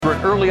For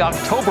an early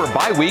October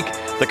bye week,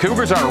 the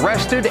Cougars are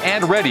rested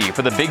and ready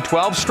for the Big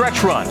 12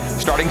 stretch run,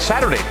 starting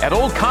Saturday at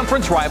old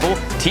conference rival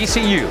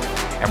TCU.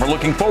 And we're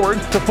looking forward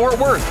to Fort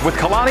Worth with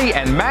Kalani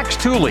and Max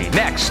Tooley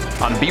next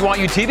on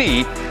BYU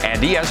TV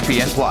and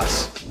ESPN+.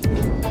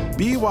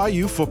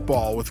 BYU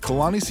Football with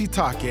Kalani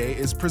Sitake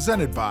is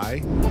presented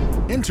by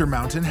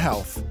Intermountain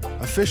Health,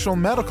 official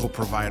medical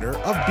provider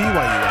of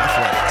BYU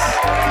Athletics.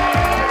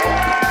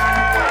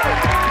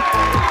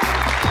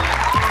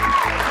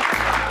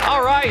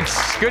 All right,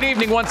 good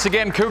evening once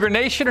again, Cougar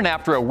Nation. And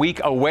after a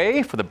week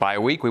away for the bye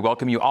week, we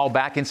welcome you all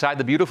back inside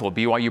the beautiful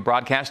BYU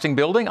Broadcasting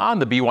Building on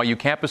the BYU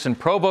campus in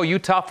Provo,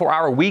 Utah for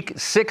our Week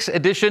 6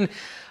 edition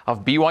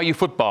of BYU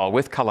Football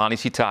with Kalani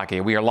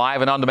Sitake. We are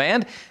live and on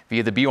demand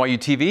via the BYU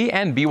TV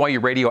and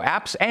BYU Radio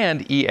apps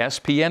and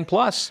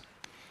ESPN+.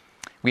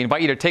 We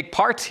invite you to take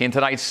part in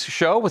tonight's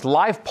show with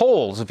live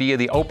polls via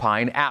the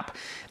Opine app.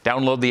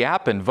 Download the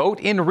app and vote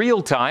in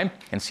real time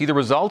and see the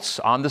results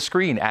on the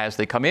screen as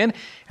they come in.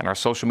 And our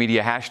social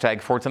media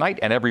hashtag for tonight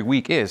and every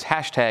week is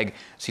hashtag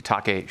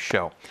Sitake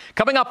Show.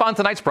 Coming up on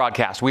tonight's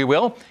broadcast, we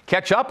will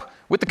catch up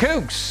with the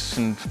Cougs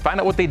and find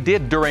out what they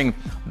did during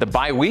the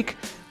bye week.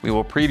 We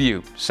will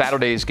preview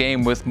Saturday's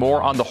game with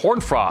more on the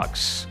Horned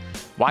Frogs.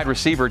 Wide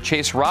receiver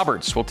Chase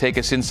Roberts will take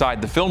us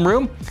inside the film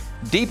room.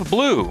 Deep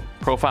Blue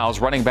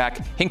profiles running back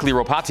Hinkley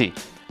Ropati.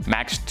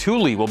 Max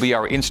Tooley will be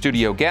our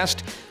in-studio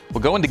guest.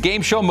 We'll go into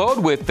game show mode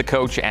with the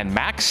coach and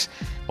Max.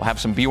 We'll have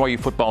some BYU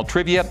football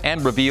trivia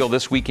and reveal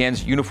this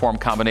weekend's uniform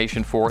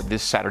combination for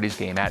this Saturday's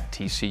game at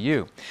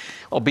TCU.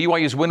 Well,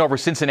 BYU's win over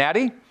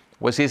Cincinnati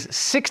was his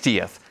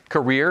 60th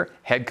career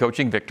head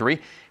coaching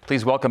victory.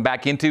 Please welcome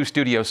back into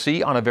Studio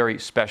C on a very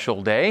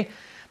special day,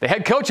 the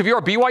head coach of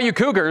your BYU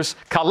Cougars,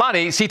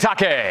 Kalani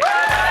Sitake.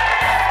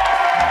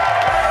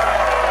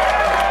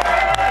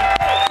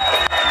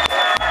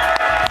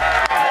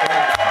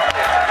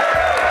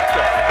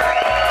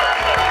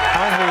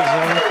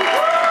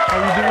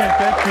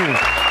 Thank you.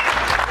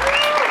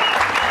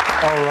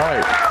 All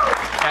right.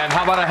 And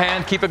how about a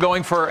hand? Keep it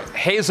going for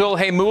Hazel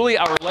Heimuli,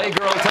 our lay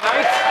girl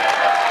tonight.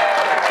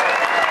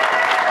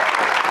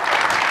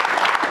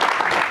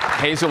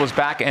 Hazel is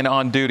back and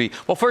on duty.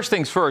 Well, first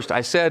things first, I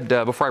said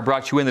before I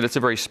brought you in that it's a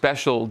very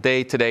special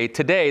day today.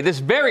 Today, this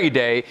very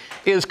day,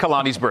 is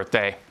Kalani's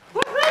birthday.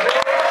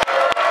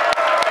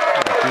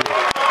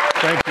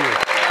 Thank you.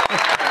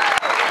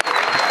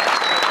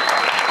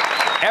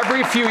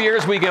 Every few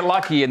years we get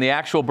lucky and the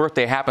actual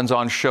birthday happens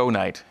on show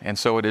night. And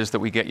so it is that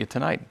we get you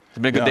tonight. It's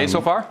been a good day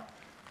so far?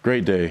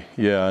 Great day,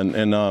 yeah.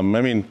 And I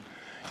mean,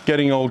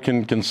 getting old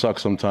can suck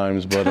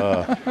sometimes, but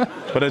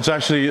but it's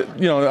actually,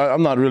 you know,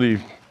 I'm not really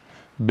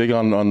big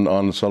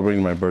on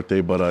celebrating my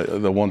birthday,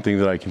 but the one thing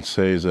that I can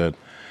say is that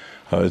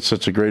it's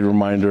such a great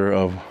reminder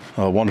of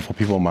wonderful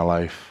people in my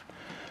life.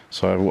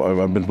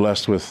 So I've been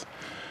blessed with,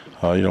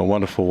 you know, a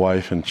wonderful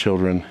wife and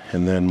children,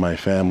 and then my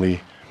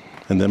family,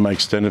 and then my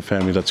extended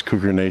family, that's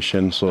Cougar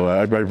Nation. So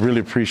I really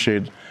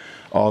appreciate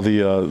all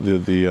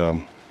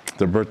the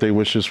birthday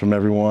wishes from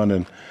everyone,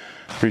 and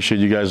appreciate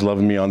you guys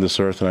loving me on this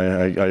earth.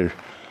 And I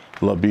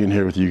love being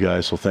here with you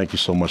guys. So thank you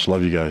so much.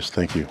 Love you guys.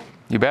 Thank you.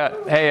 You bet.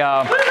 Hey,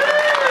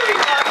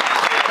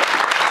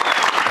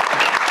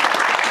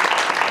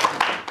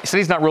 he said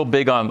he's not real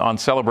big on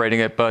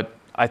celebrating it, but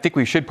I think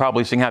we should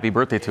probably sing happy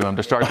birthday to him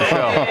to start the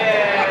show.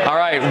 All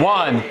right,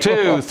 1,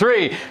 2,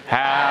 3.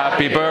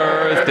 Happy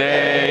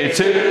birthday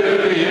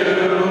to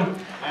you.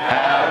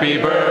 Happy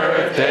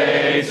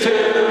birthday to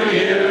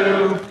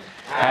you.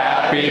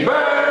 Happy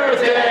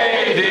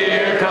birthday,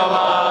 dear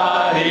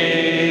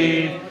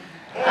Kalani.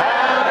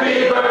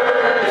 Happy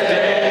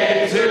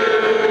birthday to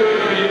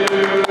you.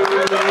 There we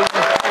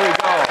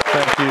go.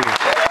 Thank you.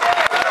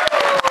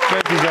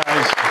 Thank you,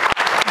 guys.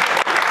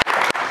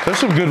 There's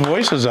some good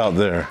voices out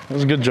there. That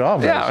was a good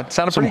job. Yeah, it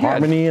sounded pretty good. Some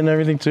harmony and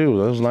everything, too.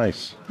 That was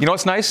nice. You know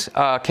what's nice?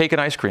 Cake and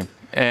ice cream.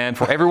 And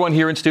for everyone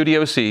here in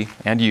Studio C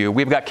and you,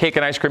 we've got cake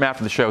and ice cream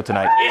after the show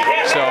tonight.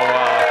 So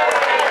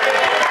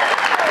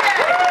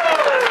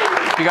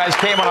you guys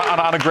came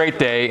on a great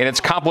day, and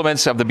it's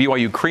compliments of the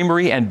BYU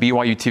Creamery and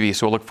BYU TV.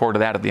 So we'll look forward to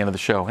that at the end of the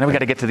show. And then we got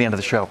to get to the end of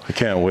the show. I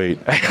can't wait.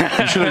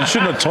 You shouldn't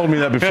have told me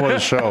that before the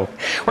show.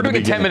 We're doing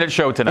a 10-minute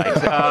show tonight.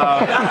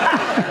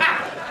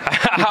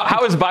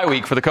 How is bye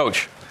week for the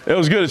coach? It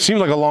was good. It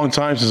seemed like a long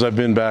time since I've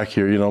been back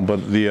here, you know,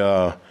 but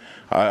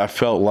I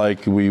felt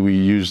like we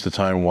used the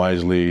time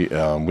wisely.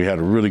 We had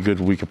a really good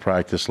week of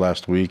practice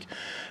last week.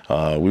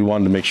 We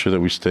wanted to make sure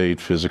that we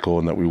stayed physical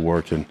and that we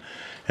worked and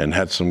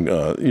had some,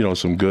 you know,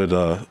 some good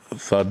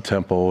thud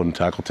tempo and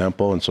tackle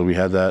tempo. And so we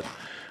had that.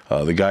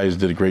 The guys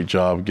did a great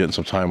job getting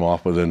some time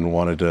off, but then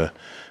wanted to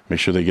make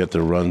sure they get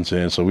their runs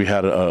in. So we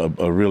had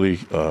a really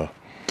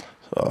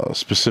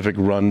specific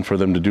run for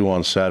them to do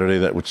on Saturday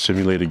that would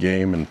simulate a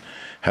game, and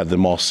had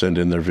them all send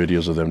in their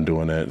videos of them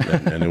doing it.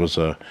 And it was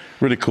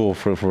really cool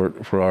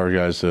for our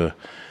guys to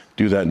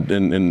do that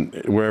and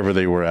wherever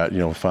they were at, you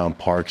know, found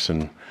parks,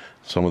 and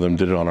some of them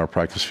did it on our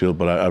practice field.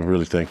 But I'm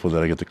really thankful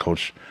that I get to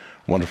coach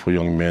wonderful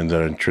young men that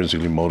are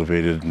intrinsically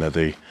motivated, and that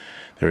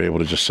they're able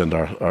to just send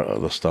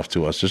the stuff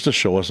to us just to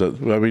show us that,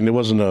 I mean, it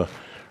wasn't a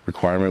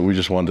requirement. We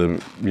just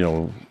wanted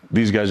to,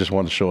 these guys just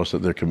wanted to show us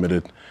that they're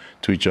committed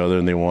to each other,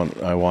 and I want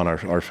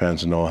our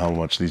fans to know how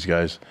much these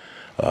guys,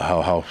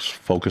 how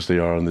focused they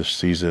are on this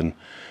season.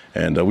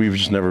 And we've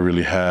just never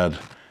really had,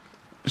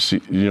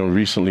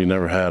 recently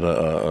never had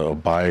a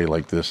bye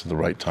like this at the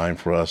right time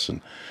for us.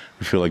 And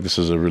we feel like this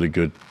is a really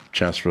good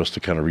chance for us to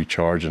kind of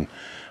recharge. And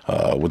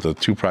with the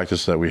 2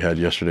 practices that we had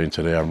yesterday and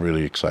today, I'm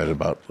really excited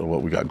about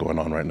what we got going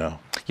on right now.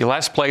 You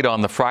last played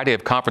on the Friday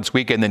of conference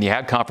weekend, then you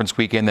had conference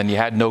weekend, then you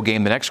had no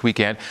game the next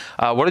weekend.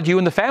 What did you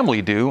and the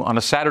family do on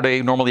a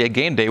Saturday, normally a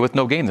game day, with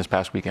no game this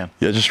past weekend?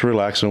 Yeah, just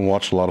relax and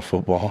watch a lot of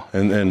football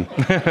and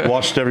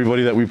watched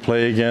everybody that we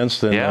play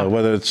against, and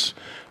whether it's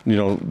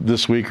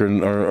this week or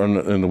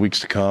in the weeks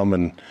to come,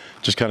 and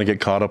just kind of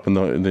get caught up in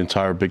the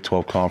entire Big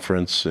 12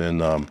 conference,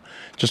 and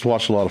just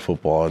watch a lot of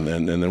football,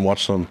 and then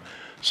watch some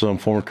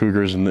former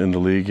Cougars in the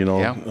league,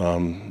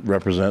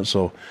 represent.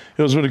 So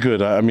it was really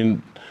good. I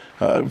mean,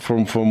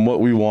 from what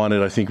we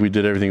wanted, I think we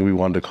did everything we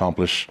wanted to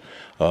accomplish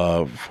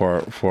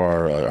for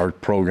our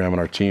program and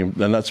our team,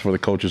 and that's for the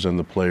coaches and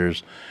the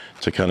players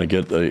to kind of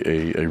get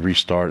a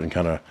restart and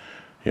kind of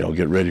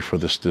get ready for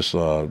this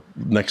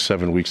next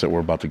 7 weeks that we're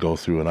about to go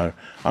through. And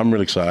I'm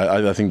really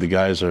excited. I think the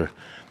guys their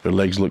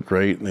legs look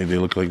great. They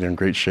look like they're in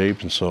great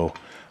shape, and so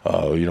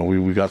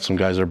we got some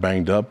guys that are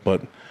banged up,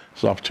 but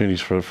there's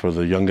opportunities for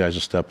the young guys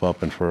to step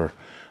up and for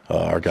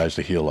our guys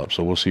to heal up.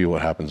 So we'll see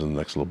what happens in the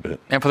next little bit.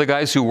 And for the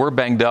guys who were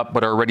banged up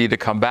but are ready to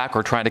come back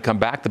or trying to come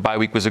back, the bye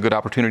week was a good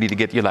opportunity to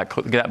get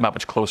that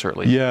much closer at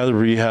least. Yeah, the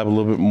rehab a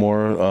little bit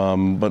more,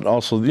 but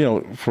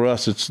also for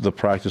us it's the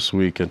practice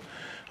week, and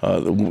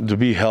to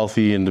be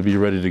healthy and to be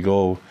ready to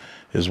go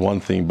is one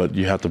thing, but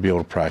you have to be able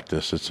to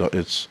practice.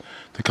 It's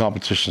the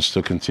competition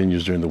still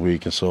continues during the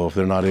week, and so if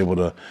they're not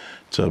able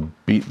to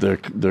beat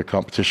their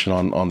competition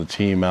on the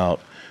team out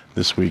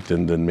this week,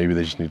 then maybe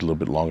they just need a little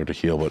bit longer to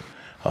heal. But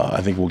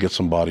I think we'll get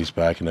some bodies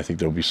back, and I think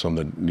there'll be some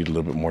that need a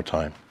little bit more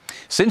time.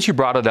 Since you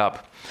brought it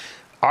up,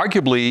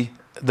 arguably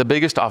the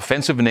biggest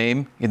offensive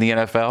name in the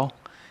NFL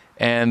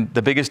and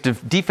the biggest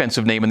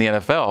defensive name in the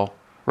NFL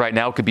right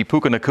now could be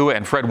Puka Nacua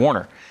and Fred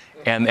Warner.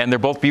 And they're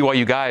both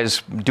BYU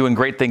guys doing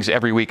great things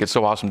every week. It's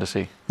so awesome to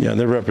see. Yeah, and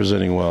they're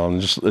representing well,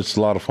 and it's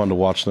a lot of fun to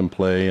watch them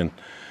play. And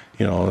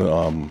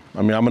I'm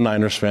a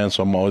Niners fan,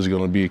 so I'm always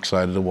going to be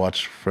excited to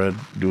watch Fred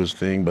do his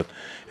thing. But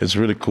it's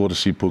really cool to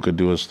see Puka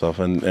do his stuff.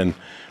 And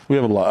we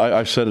have a lot.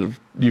 I've said it.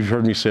 You've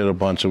heard me say it a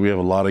bunch. So we have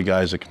a lot of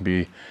guys that can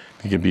be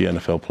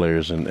NFL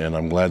players, and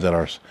I'm glad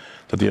that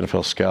the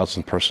NFL scouts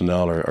and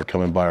personnel are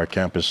coming by our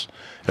campus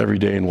every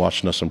day and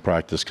watching us in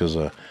practice, because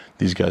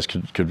these guys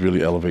could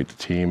really elevate the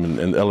team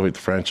and elevate the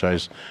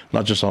franchise,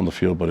 not just on the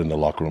field, but in the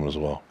locker room as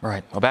well.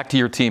 Right. Well, back to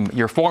your team.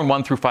 You're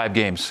 4-1 through 5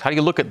 games. How do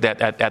you look at that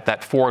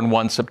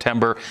 4-1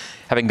 September,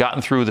 having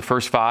gotten through the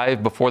first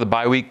 5 before the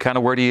bye week? Kind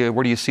of where do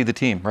you see the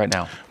team right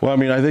now? Well,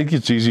 I think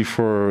it's easy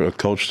for a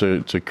coach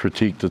to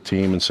critique the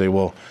team and say,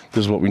 well,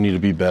 this is what we need to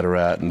be better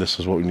at, and this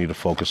is what we need to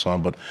focus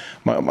on. But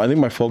I think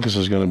my focus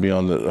is going to be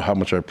on how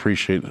much I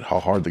appreciate how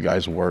hard the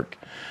guys work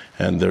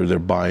and their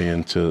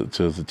buy-in to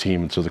the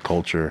team and to the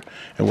culture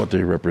and what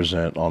they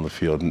represent on the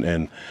field.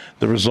 And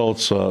the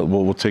results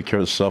will take care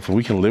of itself. And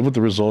we can live with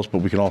the results, but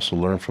we can also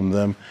learn from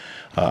them.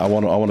 I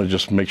want to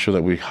just make sure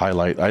that we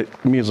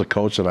highlight, me as a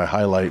coach, that I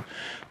highlight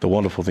the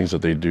wonderful things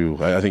that they do.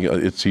 I think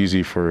it's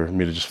easy for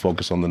me to just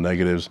focus on the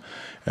negatives,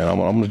 and I'm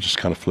going to just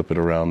kind of flip it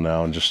around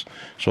now and just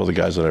show the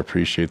guys that I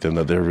appreciate them,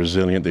 that they're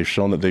resilient. They've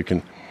shown that they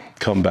can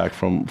come back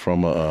from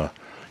a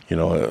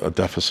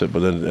deficit, but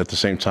then at the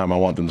same time, I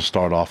want them to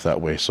start off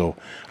that way. So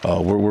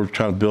we're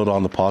trying to build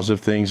on the positive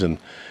things and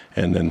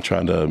then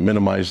trying to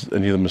minimize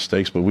any of the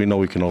mistakes, but we know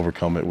we can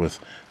overcome it with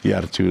the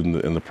attitude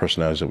and the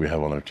personalities that we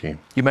have on our team.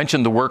 You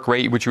mentioned the work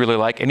rate, which you really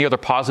like. Any other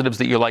positives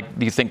that you like,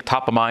 do you think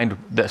top of mind,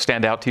 that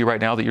stand out to you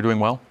right now that you're doing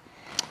well?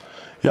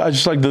 Yeah, I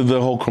just like the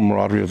whole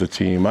camaraderie of the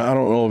team. I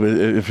don't know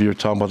if you're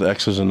talking about the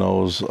X's and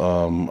O's.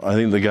 I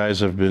think the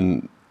guys have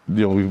been,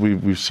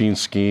 we've seen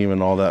scheme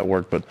and all that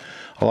work, but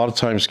a lot of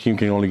times scheme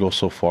can only go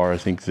so far. I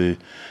think you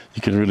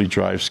can really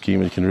drive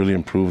scheme and you can really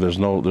improve. There's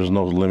no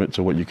limit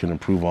to what you can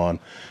improve on,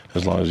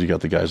 as long as you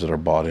got the guys that are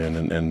bought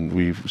in. And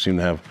we seem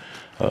to have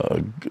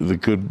the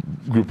good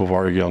group of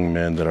our young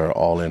men that are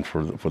all in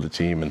for the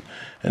team.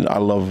 And I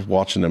love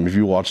watching them. If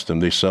you watch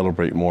them, they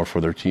celebrate more for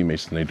their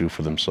teammates than they do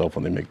for themselves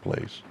when they make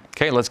plays.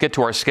 Okay, let's get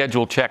to our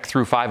schedule check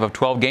through 5 of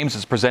 12 games.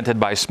 It's presented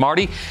by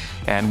Smarty.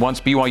 And once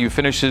BYU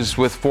finishes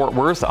with Fort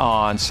Worth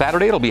on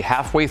Saturday, it'll be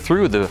halfway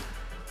through the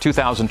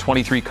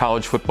 2023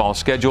 college football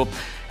schedule.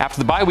 After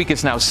the bye week,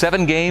 it's now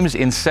 7 games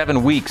in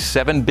 7 weeks,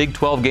 7 Big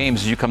 12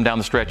 games as you come down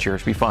the stretch here.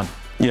 It's going to be fun.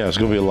 Yeah, it's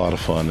going to be a lot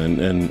of fun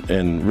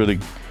and really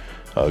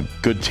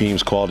good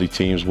teams, quality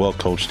teams,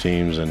 well-coached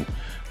teams. And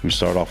we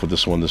start off with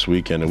this one this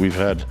weekend. And we've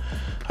had,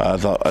 I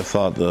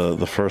thought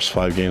the first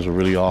 5 games were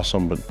really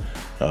awesome, but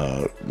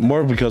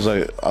more because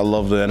I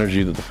love the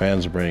energy that the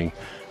fans bring.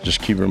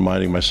 Just keep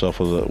reminding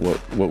myself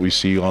of what we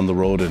see on the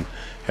road and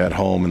at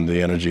home, and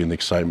the energy and the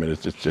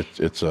excitement.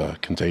 It's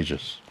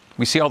contagious.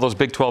 We see all those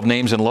Big 12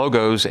 names and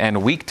logos,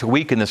 and week to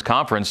week in this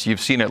conference,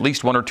 you've seen at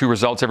least one or two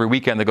results every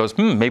weekend that goes,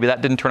 maybe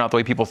that didn't turn out the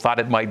way people thought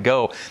it might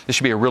go. This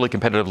should be a really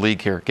competitive league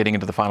here, getting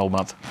into the final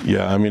month.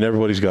 Yeah, I mean,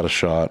 everybody's got a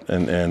shot,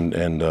 and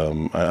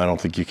I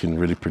don't think you can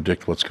really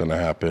predict what's going to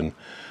happen.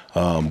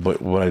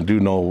 But what I do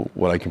know,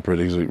 what I can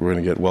predict is that we're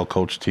going to get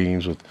well-coached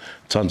teams with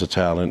tons of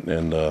talent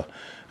and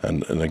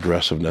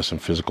aggressiveness and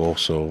physical.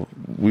 So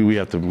we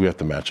have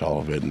to match all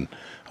of it, and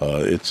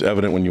it's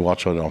evident when you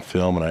watch it on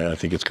film, and I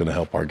think it's going to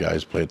help our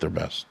guys play at their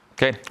best.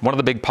 Okay, one of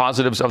the big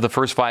positives of the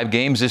first 5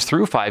 games is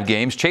through 5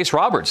 games, Chase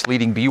Roberts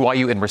leading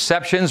BYU in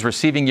receptions,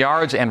 receiving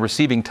yards, and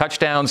receiving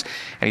touchdowns.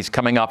 And he's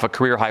coming off a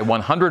career-high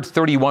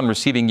 131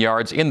 receiving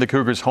yards in the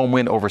Cougars' home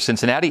win over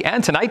Cincinnati.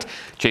 And tonight,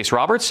 Chase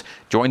Roberts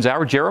joins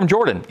our Jerem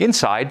Jordan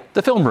inside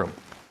the film room.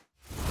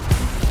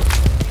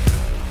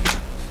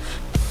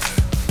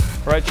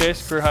 All right,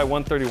 Chase, career-high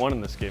 131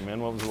 in this game,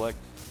 man. What was it like?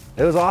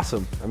 It was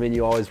awesome. I mean,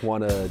 you always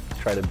want to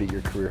try to beat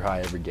your career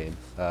high every game.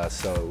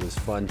 So it was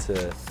fun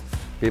to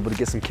be able to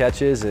get some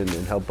catches and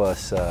help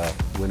us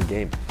win a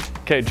game.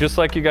 Okay, just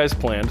like you guys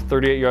planned,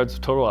 38 yards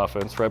of total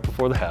offense right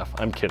before the half.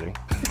 I'm kidding.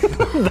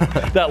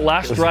 That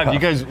last drive, tough. you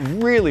guys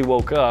really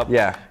woke up.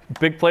 Yeah.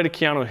 Big play to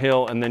Keanu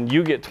Hill, and then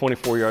you get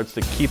 24 yards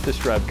to keep this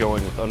drive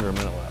going with under a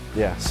minute left.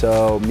 Yeah,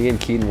 so me and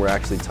Keaton were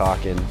actually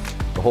talking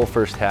the whole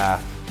first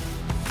half.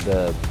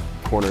 The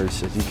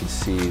corners, as you can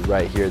see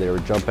right here, they were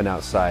jumping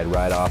outside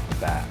right off the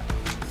bat.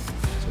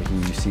 So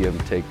you see him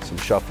take some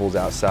shuffles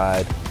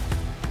outside,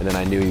 and then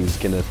I knew he was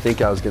going to think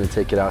I was going to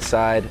take it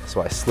outside,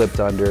 so I slipped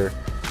under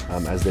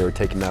as they were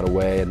taking that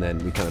away, and then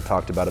we kind of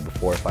talked about it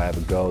before. If I have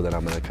a go, then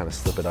I'm going to kind of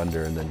slip it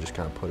under and then just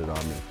kind of put it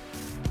on me.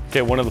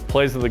 Okay, one of the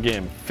plays of the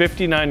game,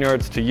 59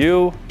 yards to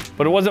you,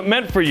 but it wasn't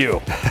meant for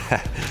you.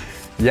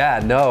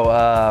 Yeah,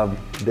 no,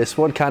 this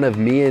one kind of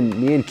me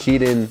and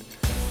Keaton,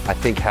 I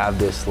think, have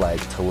this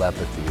like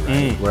telepathy,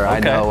 right? Where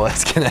I know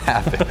what's gonna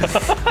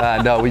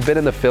happen. No, we've been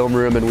in the film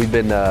room and we've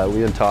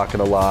been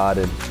talking a lot,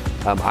 and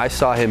I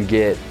saw him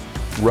get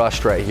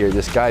rushed right here.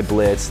 This guy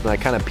blitzed, and I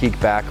kind of peek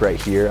back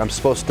right here. I'm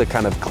supposed to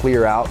kind of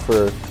clear out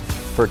for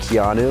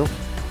Keanu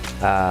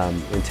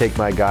and take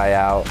my guy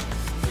out,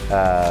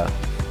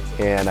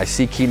 and I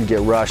see Keaton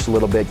get rushed a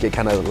little bit, get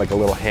kind of like a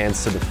little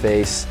hands to the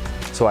face.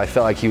 So I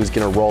felt like he was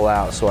gonna roll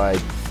out. So I,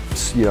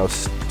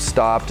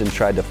 stopped and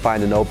tried to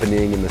find an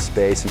opening in the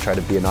space and try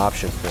to be an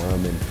option for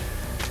him.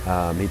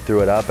 And he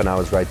threw it up, and I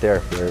was right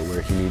there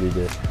where he needed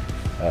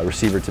the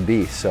receiver to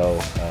be. So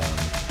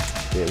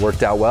it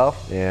worked out well,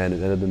 and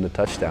it ended in the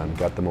touchdown.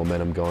 Got the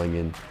momentum going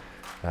in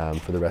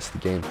for the rest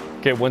of the game.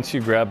 Okay, once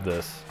you grab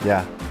this,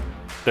 yeah,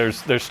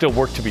 there's still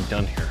work to be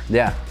done here.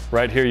 Yeah.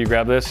 Right here, you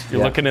grab this,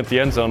 you're looking at the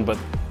end zone, but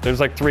there's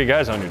like 3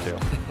 guys on your tail.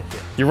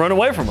 You run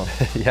away from them.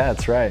 Yeah,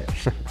 that's right.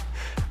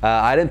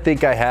 I didn't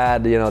think I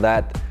had,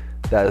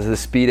 that was the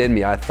speed in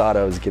me. I thought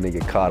I was going to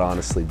get caught,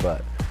 honestly,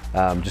 but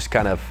just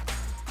kind of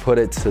put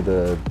it to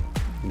the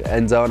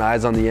end zone,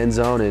 eyes on the end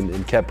zone,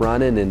 and kept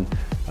running, and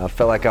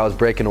felt like I was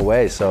breaking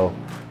away. So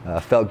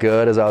felt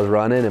good as I was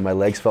running, and my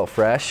legs felt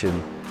fresh,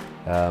 and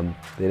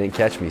they didn't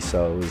catch me.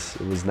 So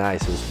it was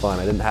nice. It was fun.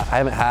 I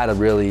haven't had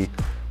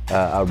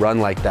a run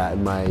like that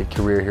in my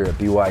career here at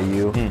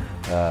BYU,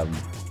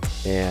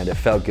 and it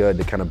felt good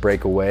to kind of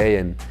break away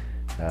and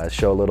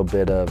show a little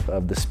bit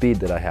of the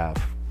speed that I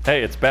have.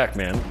 Hey, it's back,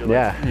 man.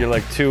 Yeah. You're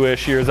like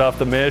 2-ish years off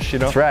the mish,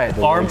 That's right. The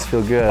legs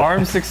feel good.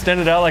 Arms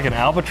extended out like an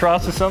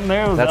albatross or something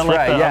there? Was That's that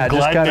like right.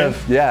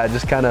 Yeah,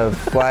 just kind of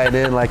flying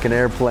in like an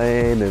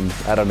airplane, and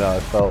I don't know. It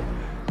felt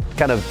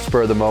kind of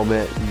spur of the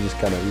moment. You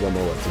don't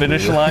know what to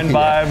Finish do. line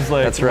vibes,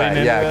 like That's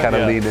right. Yeah, kind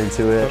of lean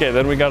into it. Okay,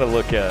 then we got to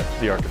look at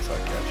the Arkansas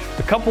catch.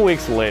 A couple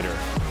weeks later,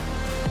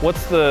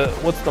 what's the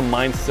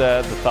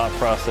mindset, the thought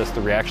process,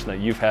 the reaction that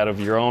you've had of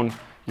your own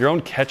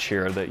catch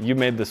here, that you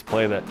made this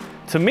play that,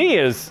 to me,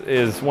 is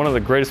one of the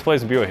greatest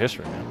plays in BYU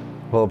history,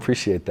 man? Well,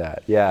 appreciate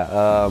that.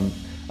 Yeah.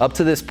 Up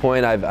to this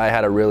point, I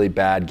had a really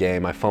bad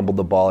game. I fumbled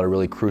the ball at a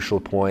really crucial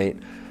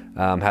point,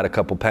 had a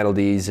couple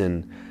penalties,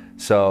 and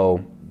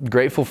so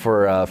grateful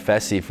for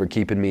Fessy for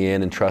keeping me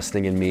in and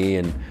trusting in me,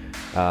 and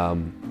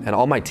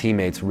all my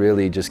teammates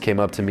really just came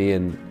up to me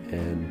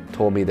and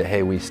told me that,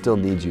 hey, we still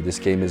need you. This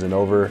game isn't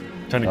over.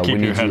 Trying to keep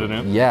your head in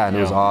it. Yeah, and it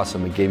was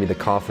awesome. It gave me the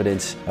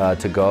confidence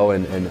to go,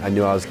 and I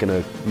knew I was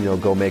gonna,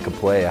 go make a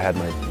play. I had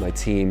my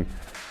team,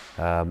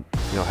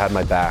 had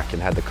my back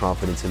and had the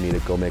confidence in me to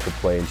go make a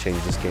play and change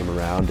this game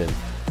around.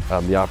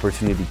 And the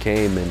opportunity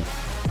came, and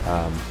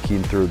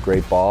Keaton threw a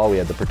great ball. We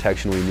had the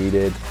protection we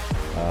needed.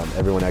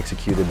 Everyone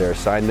executed their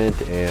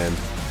assignment and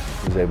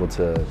was able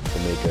to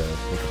make a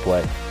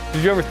play.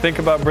 Did you ever think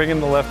about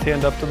bringing the left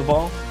hand up to the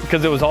ball?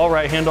 Because it was all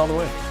right hand all the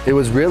way. It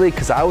was really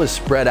because I was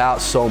spread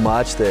out so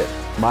much that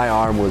my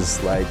arm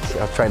was like,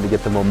 I was trying to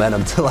get the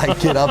momentum to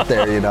get up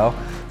there,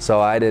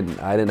 So I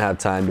didn't have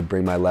time to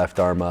bring my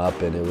left arm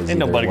up, and it was. Ain't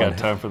nobody got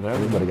time for that.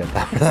 Nobody got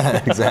time for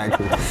that,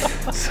 exactly.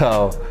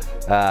 So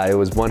it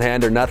was one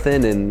hand or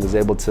nothing, and was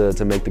able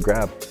to make the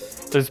grab.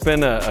 There's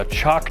been a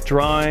chalk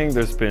drawing.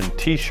 There's been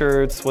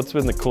T-shirts. What's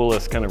been the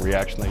coolest kind of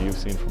reaction that you've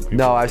seen from people?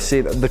 No, I've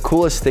seen the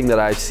coolest thing that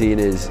I've seen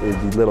is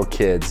little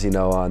kids,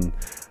 on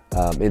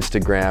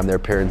Instagram, their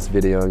parents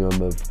videoing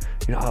them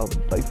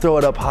of, like throw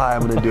it up high.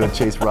 I'm gonna do a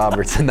Chase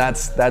Roberts, and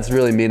that's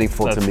really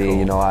meaningful to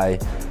me. Cool. I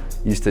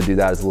used to do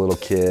that as a little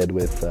kid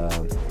with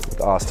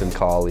Austin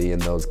Collie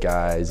and those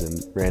guys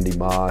and Randy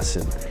Moss,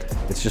 and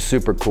it's just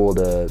super cool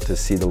to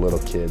see the little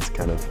kids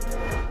kind of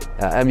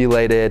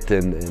emulate it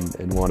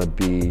and want to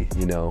be,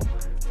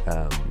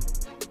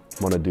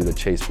 want to do the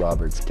Chase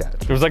Roberts catch.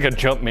 There was like a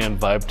Jumpman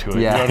vibe to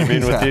it. Yeah, you know what I mean?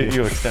 exactly. With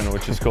you extended,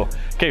 which is cool.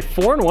 Okay,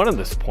 4-1 at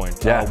this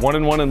point. Yeah.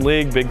 1-1 in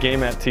league, big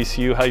game at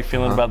TCU. How you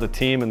feeling about the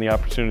team and the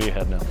opportunity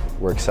ahead now?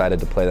 We're excited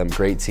to play them.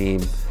 Great team,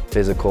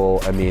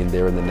 physical. I mean,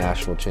 they were in the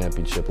national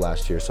championship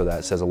last year, so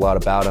that says a lot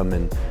about them.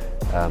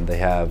 And they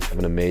have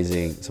some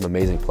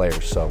amazing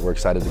players. So we're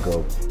excited to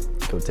go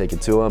take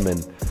it to them,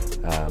 and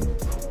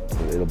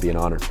it'll be an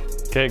honor.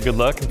 Okay, good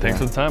luck, and thanks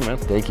for the time, man.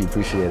 Thank you,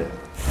 appreciate it.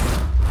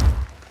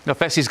 Now,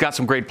 Fessie's got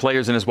some great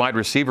players in his wide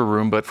receiver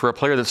room, but for a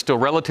player that's still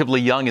relatively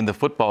young in the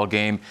football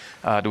game,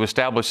 to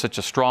establish such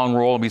a strong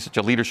role and be such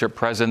a leadership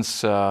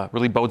presence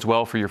really bodes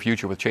well for your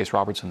future with Chase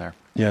Robertson there.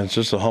 Yeah, it's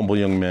just a humble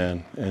young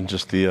man, and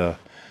just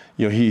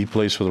he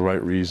plays for the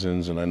right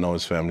reasons, and I know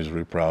his family's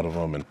really proud of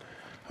him, and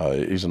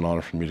he's an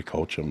honor for me to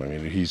coach him. I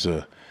mean,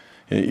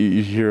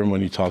 you hear him when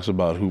he talks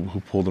about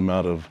who pulled him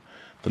out of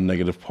the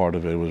negative part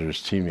of it was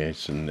his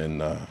teammates,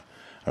 and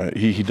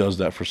he does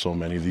that for so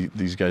many.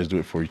 These guys do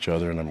it for each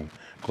other, and I'm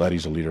glad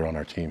he's a leader on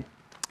our team.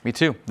 Me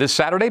too. This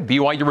Saturday,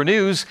 BYU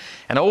renews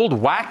an old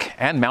WAC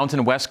and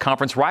Mountain West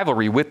Conference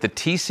rivalry with the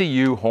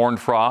TCU Horned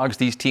Frogs.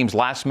 These teams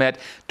last met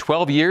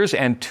 12 years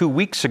and 2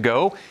 weeks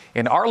ago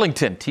in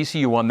Arlington.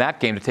 TCU won that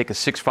game to take a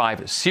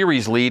 6-5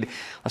 series lead.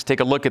 Let's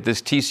take a look at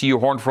this TCU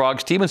Horned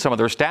Frogs team and some of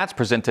their stats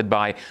presented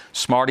by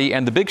Smarty.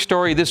 And the big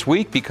story this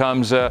week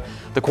becomes the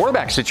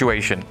quarterback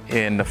situation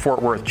in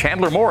Fort Worth.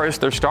 Chandler Morris,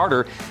 their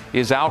starter,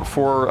 is out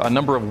for a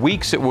number of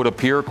weeks, it would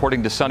appear,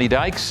 according to Sonny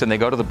Dykes, and they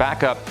go to the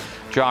backup,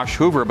 Josh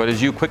Hoover. But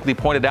as you quickly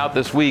pointed out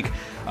this week,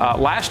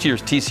 last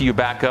year's TCU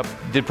backup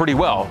did pretty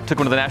well. Took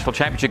him to the national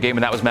championship game,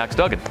 and that was Max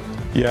Duggan.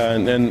 Yeah,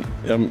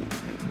 and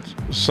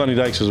Sonny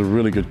Dykes is a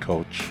really good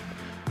coach.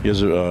 He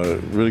has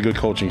a really good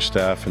coaching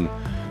staff, and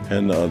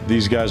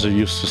these guys are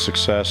used to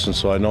success. And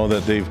so I know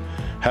that they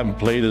haven't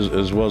played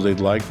as well as they'd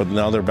like, but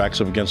now their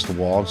back's up against the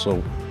wall. So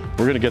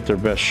we're going to get their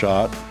best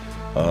shot.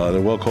 They're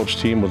a well-coached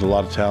team with a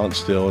lot of talent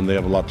still, and they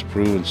have a lot to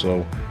prove. And so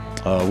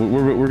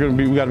we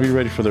got to be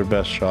ready for their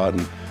best shot.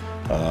 And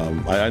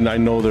I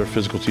know they're a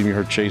physical team. You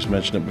heard Chase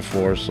mention it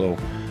before, so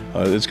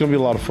it's going to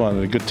be a lot of fun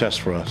and a good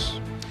test for us.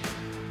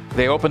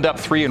 They opened up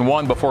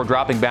 3-1 before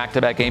dropping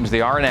back-to-back games.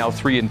 They are now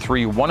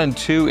 3-3,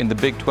 1-2 in the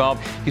Big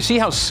 12. You see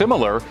how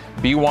similar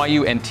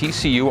BYU and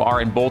TCU are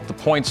in both the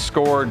points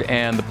scored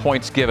and the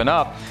points given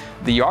up.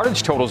 The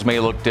yardage totals may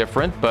look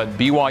different, but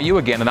BYU,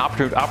 again, an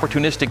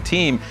opportunistic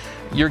team.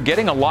 You're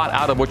getting a lot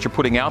out of what you're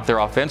putting out there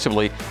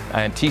offensively,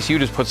 and TCU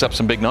just puts up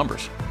some big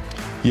numbers.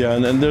 Yeah,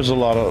 and there's a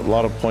lot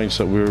of points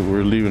that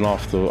we're leaving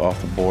off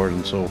the board,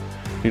 and so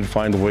you need to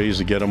find ways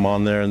to get them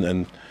on there,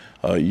 and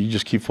you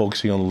just keep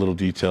focusing on the little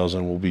details,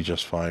 and we'll be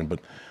just fine. But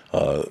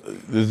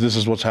this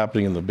is what's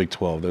happening in the Big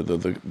 12.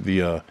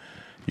 You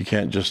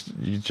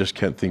just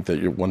can't think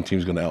that one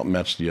team's going to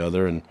outmatch the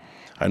other. And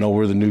I know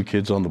we're the new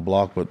kids on the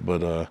block,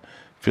 but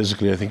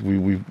physically, I think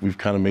we've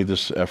kind of made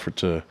this effort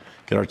to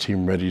get our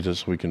team ready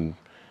so we can,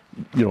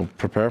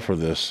 prepare for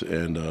this.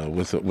 And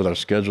with our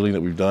scheduling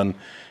that we've done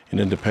in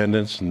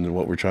independence and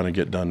what we're trying to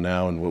get done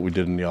now and what we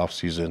did in the off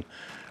season,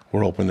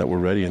 we're hoping that we're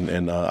ready.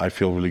 And I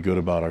feel really good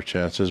about our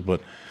chances.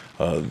 But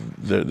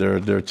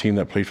they're a team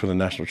that played for the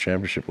national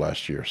championship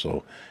last year,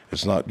 so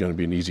it's not going to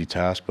be an easy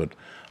task. But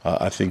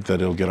I think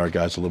that it'll get our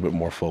guys a little bit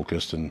more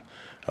focused, and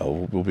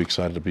we'll be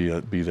excited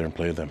to be there and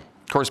play them.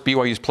 Of course,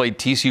 BYU's played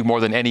TCU more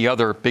than any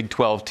other Big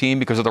 12 team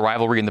because of the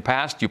rivalry in the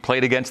past. You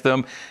played against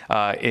them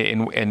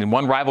in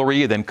one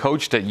rivalry, then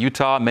coached at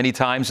Utah many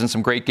times in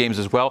some great games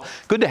as well.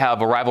 Good to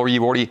have a rivalry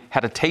you've already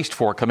had a taste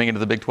for coming into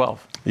the Big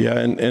 12. Yeah,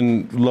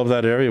 and love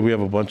that area. We have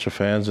a bunch of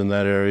fans in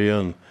that area,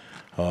 and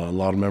a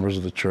lot of members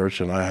of the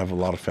church, and I have a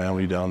lot of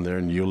family down there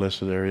in the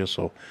Ulysses area.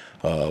 So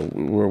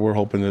we're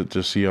hoping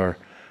to see our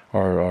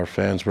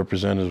fans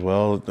represent as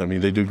well. I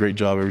mean, they do a great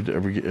job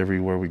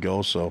everywhere we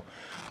go. So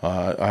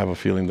I have a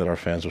feeling that our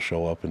fans will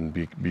show up and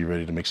be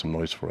ready to make some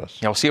noise for us.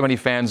 Yeah, we'll see how many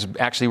fans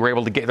actually were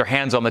able to get their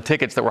hands on the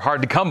tickets that were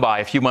hard to come by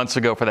a few months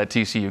ago for that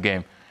TCU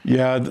game.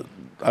 Yeah,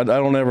 I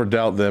don't ever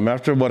doubt them.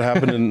 After what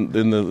happened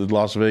in the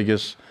Las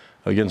Vegas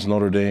against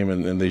Notre Dame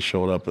and they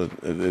showed up,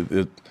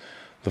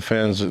 the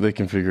fans, they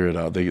can figure it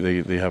out.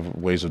 They have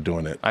ways of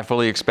doing it. I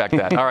fully expect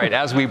that. All right,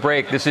 as we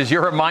break, this is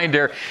your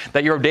reminder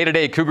that your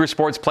day-to-day Cougar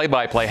Sports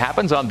play-by-play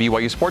happens on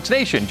BYU Sports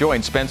Nation.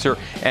 Join Spencer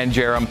and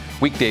Jerem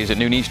weekdays at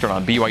noon Eastern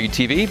on BYU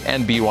TV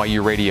and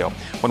BYU Radio.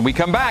 When we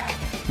come back,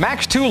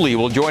 Max Tooley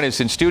will join us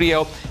in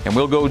studio, and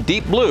we'll go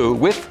deep blue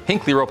with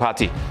Hinkley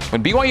Ropati.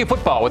 When BYU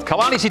football with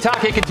Kalani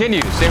Sitake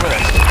continues. Stay with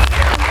us.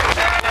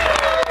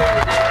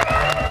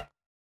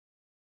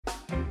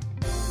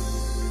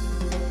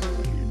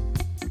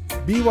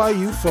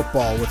 BYU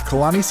Football with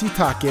Kalani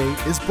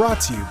Sitake is brought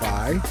to you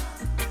by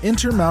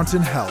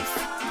Intermountain Health,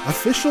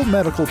 official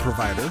medical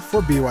provider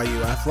for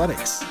BYU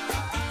Athletics.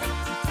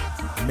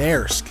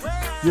 Maersk,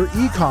 your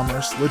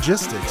e-commerce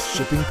logistics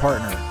shipping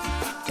partner.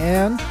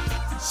 And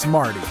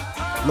Smarty,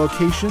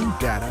 location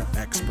data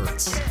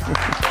experts. And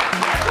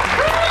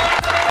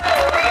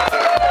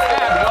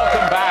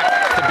welcome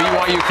back to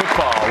BYU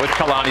Football with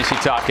Kalani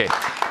Sitake.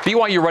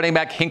 BYU running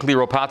back Hinckley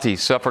Ropati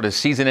suffered a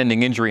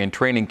season-ending injury in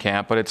training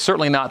camp, but it's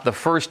certainly not the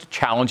first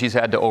challenge he's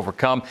had to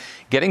overcome.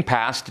 Getting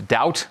past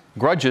doubt,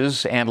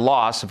 grudges, and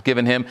loss have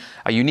given him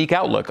a unique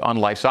outlook on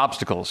life's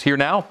obstacles. Here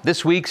now,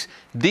 this week's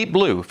Deep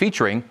Blue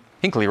featuring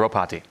Hinckley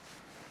Ropati.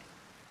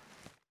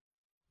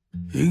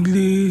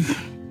 Hinckley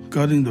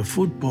got into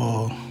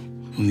football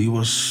when he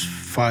was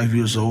 5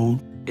 years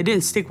old. It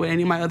didn't stick with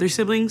any of my other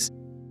siblings.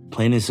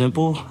 Plain and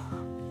simple,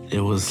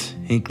 it was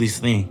Hinckley's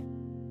thing.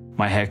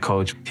 My head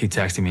coach, he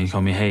texted me, he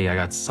told me, hey, I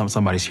got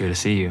somebody's here to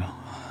see you.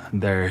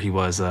 There he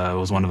was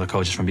one of the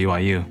coaches from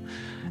BYU.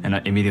 And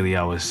immediately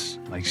I was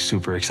like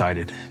super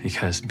excited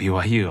because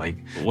BYU, like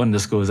one of the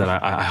schools that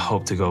I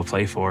hope to go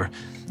play for.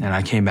 And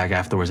I came back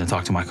afterwards and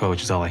talked to my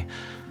coach. He's all like,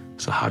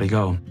 so how'd it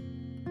go?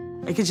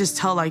 I could just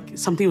tell like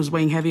something was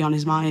weighing heavy on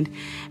his mind.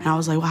 And I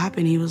was like, what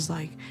happened? He was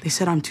like, they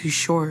said I'm too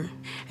short.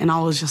 And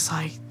I was just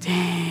like,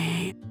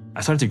 dang. I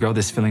started to grow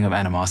this feeling of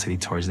animosity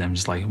towards them,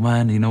 just like,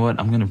 man, you know what?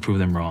 I'm gonna prove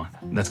them wrong.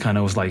 That's kind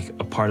of was like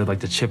a part of like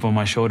the chip on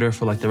my shoulder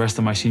for like the rest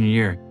of my senior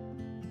year.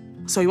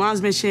 So he went on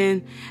his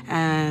mission,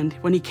 and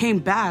when he came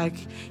back,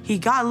 he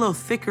got a little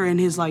thicker in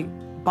his like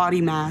body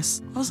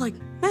mass. I was like,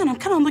 man, I'm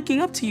kind of looking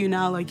up to you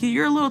now. Like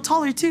you're a little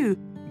taller too.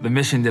 The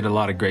mission did a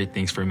lot of great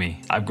things for me.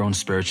 I've grown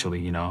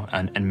spiritually, you know,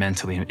 and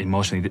mentally, and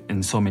emotionally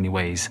in so many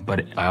ways,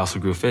 but I also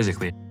grew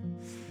physically.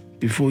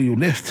 Before you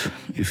left,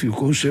 if you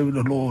go serve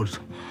the Lord,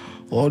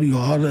 all your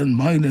heart and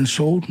mind and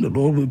soul, the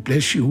Lord will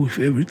bless you with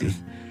everything.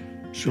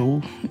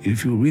 So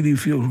if you really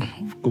feel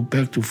go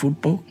back to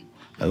football,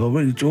 I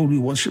already told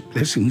you what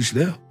blessing is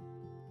there.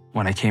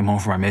 When I came home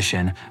from my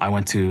mission, I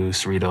went to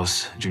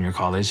Cerritos Junior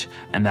College,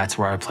 and that's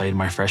where I played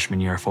my freshman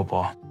year of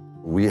football.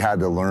 We had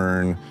to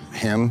learn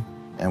him,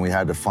 and we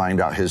had to find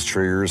out his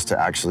triggers to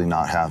actually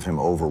not have him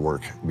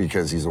overwork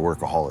because he's a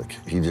workaholic.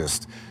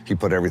 He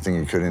put everything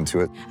he could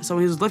into it. So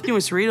when he was lifting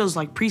with Cerritos,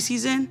 like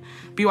preseason,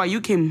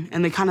 BYU came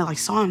and they kind of like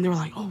saw him. They were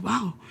like, oh,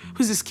 wow,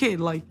 who's this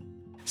kid? Like.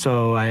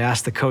 So I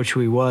asked the coach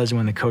who he was, and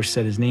when the coach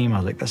said his name, I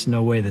was like, that's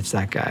no way that's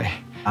that guy.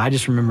 I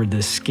just remembered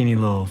this skinny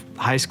little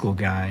high school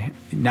guy.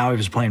 Now he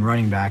was playing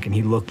running back, and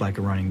he looked like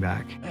a running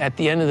back. At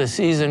the end of the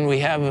season, we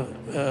have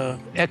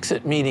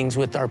exit meetings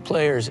with our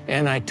players,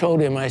 and I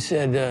told him, I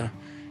said,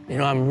 you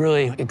know, I'm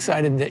really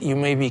excited that you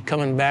may be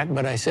coming back,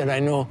 but I said, I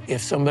know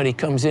if somebody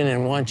comes in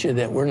and wants you,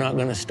 that we're not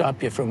going to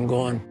stop you from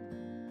going.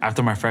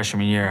 After my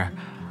freshman year,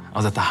 I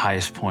was at the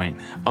highest point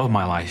of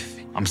my life.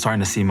 I'm starting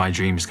to see my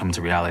dreams come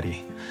to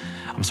reality.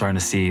 I'm starting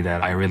to see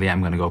that I really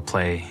am going to go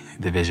play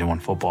Division I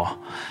football.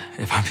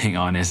 If I'm being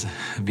honest,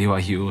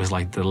 BYU was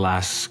like the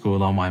last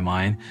school on my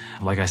mind.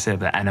 Like I said,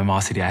 the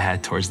animosity I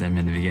had towards them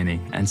in the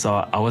beginning. And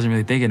so I wasn't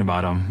really thinking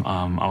about them.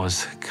 I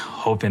was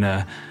hoping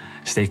to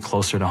stay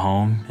closer to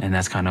home, and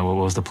that's kind of what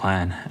was the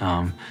plan.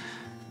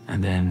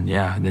 And then.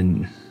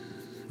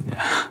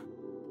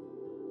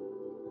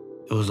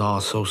 It was all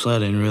so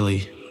sudden,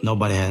 really.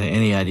 Nobody had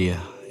any idea,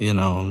 you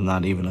know,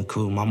 not even a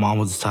clue. My mom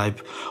was the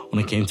type,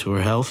 when it came to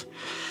her health,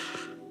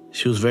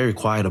 she was very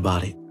quiet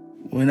about it.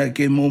 When I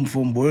came home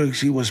from work,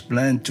 she was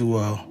planning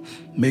to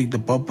make the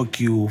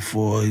barbecue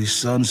for his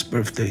son's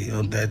birthday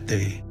on that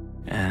day.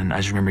 And I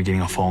just remember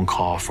getting a phone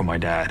call from my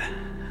dad.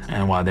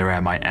 And while they were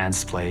at my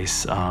aunt's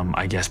place,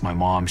 I guess my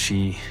mom,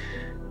 she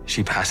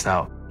passed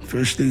out.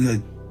 First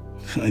thing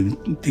I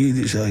did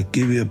is I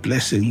give you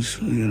blessings,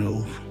 you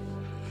know.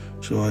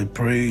 So I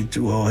prayed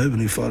to our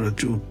Heavenly Father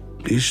to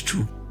please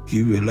to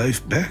give your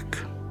life back.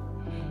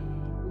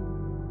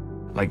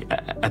 Like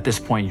at this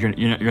point,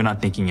 you're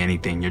not thinking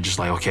anything. You're just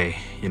like, okay,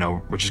 you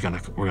know, we're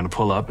gonna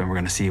pull up and we're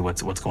gonna see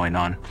what's going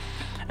on.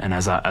 And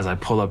as I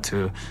pull up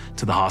to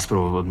the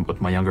hospital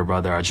with my younger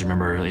brother, I just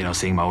remember, you know,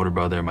 seeing my older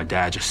brother and my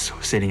dad just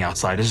sitting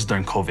outside. This is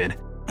during COVID.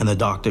 And the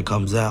doctor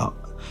comes out,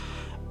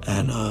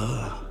 and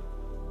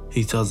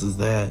he tells us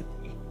that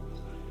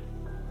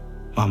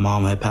my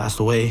mom had passed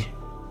away.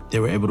 They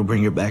were able to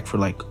bring her back for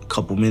like a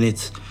couple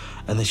minutes,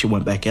 and then she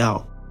went back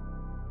out.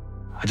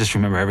 I just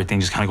remember everything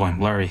just kind of going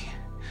blurry.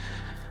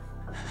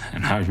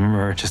 And I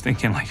remember just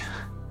thinking like,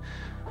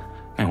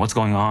 man, what's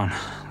going on?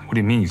 What do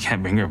you mean you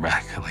can't bring her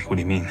back? Like, what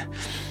do you mean?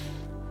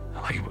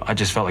 Like, I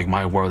just felt like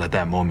my world at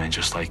that moment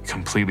just like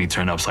completely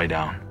turned upside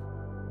down.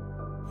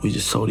 We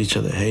just told each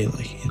other, hey,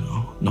 like, you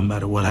know, no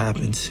matter what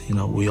happens, you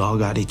know, we all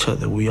got each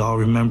other. We all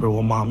remember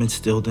what mom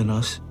instilled in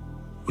us.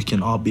 We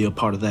can all be a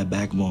part of that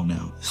backbone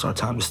now. It's our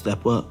time to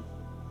step up.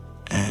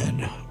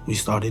 And we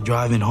started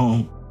driving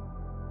home.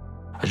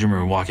 I just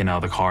remember walking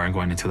out of the car and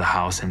going into the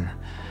house, and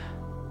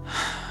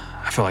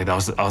I feel like that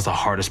was the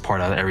hardest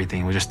part out of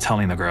everything, was just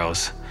telling the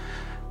girls,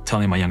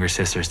 telling my younger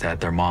sisters that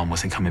their mom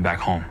wasn't coming back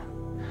home.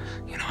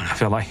 You know, and I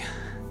feel like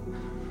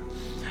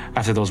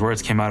after those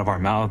words came out of our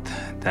mouth,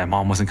 that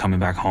mom wasn't coming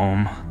back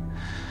home,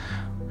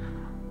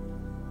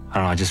 I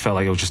don't know, I just felt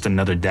like it was just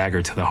another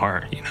dagger to the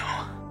heart, you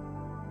know?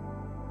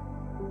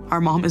 Our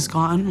mom is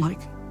gone. Like,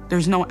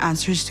 there's no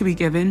answers to be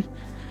given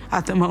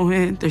at the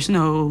moment. There's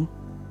no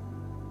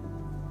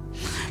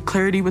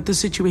clarity with the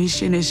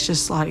situation. It's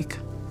just like,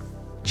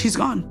 she's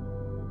gone.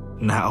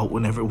 Now,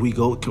 whenever we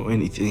go through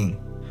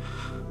anything,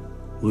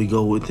 we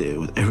go with it,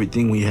 with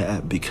everything we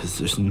have, because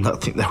there's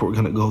nothing that we're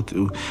gonna go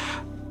through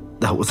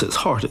that was as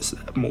hard as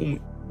that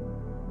moment.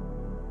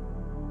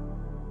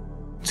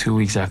 2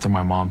 weeks after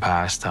my mom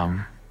passed,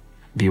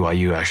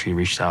 BYU actually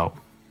reached out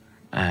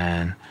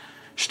and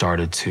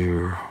started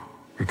to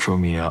recruit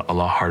me a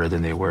lot harder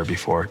than they were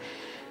before.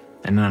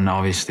 And then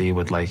obviously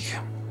with like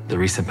the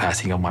recent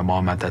passing of my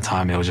mom at that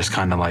time, it was just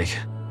kind of like,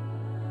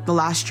 the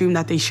last dream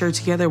that they shared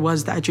together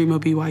was that dream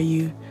of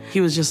BYU. He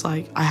was just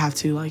like,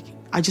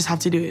 I just have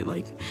to do it.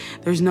 Like,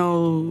 there's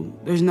no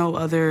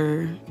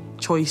other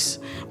choice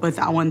but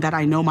that one that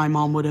I know my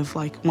mom would have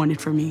like wanted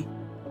for me.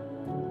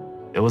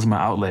 it was my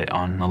outlet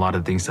on a lot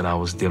of things that I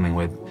was dealing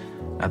with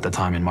at the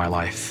time in my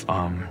life.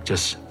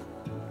 Just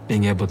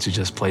being able to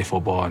just play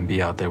football and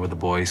be out there with the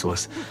boys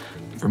was,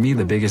 for me,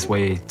 the biggest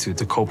way to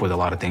cope with a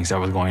lot of things that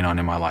was going on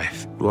in my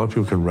life. A lot of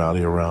people can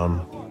rally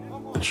around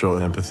and show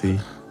empathy.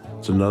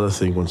 It's another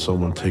thing when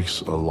someone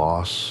takes a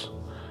loss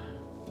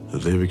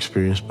that they've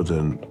experienced, but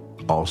then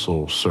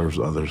also serves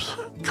others.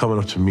 Coming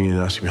up to me and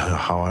asking me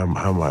how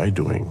am I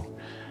doing?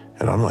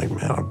 And I'm like,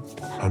 man,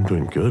 I'm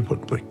doing good,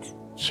 but like,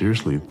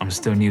 seriously. I'm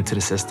still new to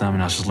the system,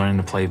 and I was just learning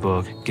the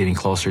playbook, getting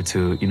closer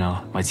to,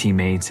 my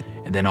teammates.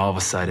 And then all of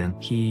a sudden,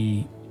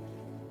 he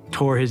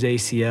tore his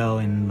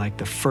ACL in like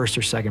the first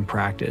or second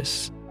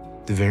practice.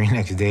 The very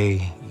next day,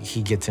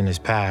 he gets in his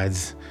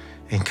pads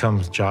and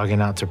comes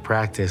jogging out to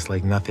practice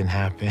like nothing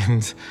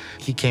happened.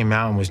 He came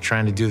out and was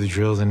trying to do the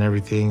drills and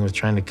everything, was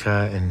trying to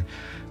cut, and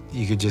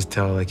you could just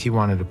tell like he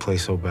wanted to play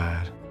so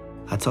bad.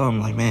 I told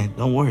him, like, man,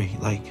 don't worry.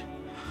 Like,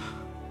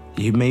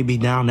 you may be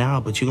down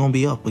now, but you're gonna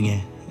be up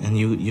again. And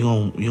you're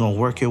gonna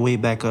work your way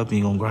back up, and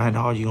you're gonna grind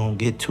hard, you're gonna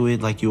get to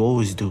it like you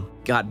always do.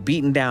 Got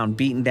beaten down,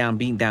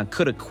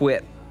 could have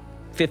quit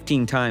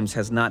 15 times,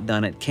 has not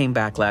done it, came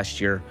back last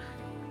year,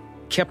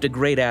 kept a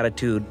great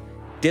attitude,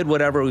 did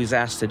whatever he was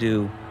asked to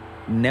do,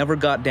 never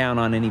got down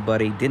on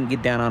anybody, didn't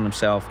get down on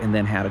himself, and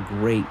then had a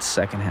great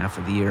second half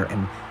of the year.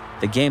 And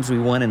the games we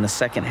won in the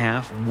second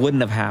half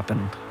wouldn't have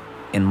happened,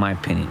 in my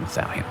opinion,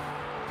 without him.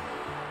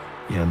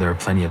 There are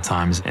plenty of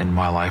times in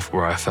my life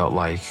where I felt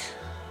like,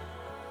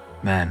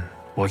 man,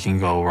 what can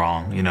go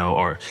wrong,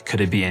 or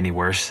could it be any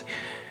worse?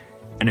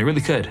 And it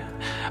really could.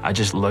 I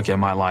just look at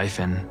my life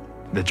and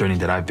the journey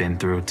that I've been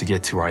through to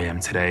get to where I am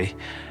today,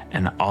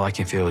 and all I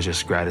can feel is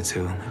just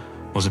gratitude.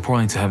 Most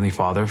importantly, to Heavenly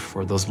Father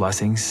for those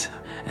blessings,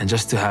 and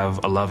just to have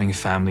a loving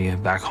family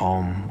back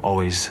home,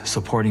 always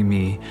supporting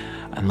me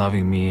and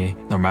loving me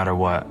no matter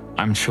what.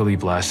 I'm truly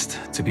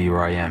blessed to be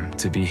where I am,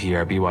 to be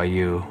here at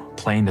BYU,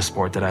 playing the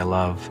sport that I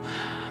love,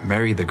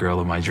 marry the girl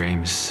of my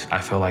dreams. I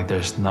feel like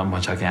there's not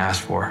much I can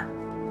ask for.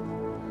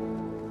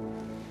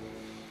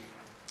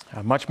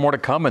 Much more to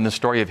come in the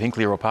story of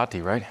Hinckley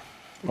Ropati, right?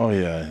 Oh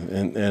yeah,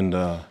 and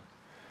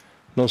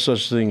no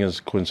such thing as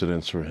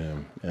coincidence for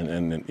him,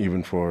 and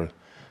even for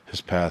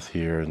his path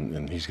here,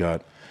 and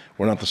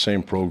we're not the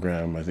same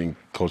program. I think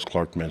Coach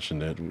Clark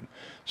mentioned it.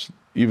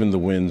 Even the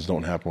wins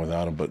don't happen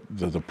without him, but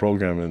the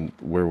program and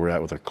where we're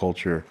at with our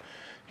culture,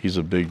 he's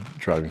a big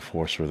driving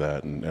force for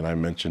that. And I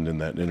mentioned in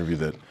that interview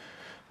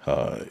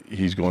that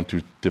he's going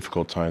through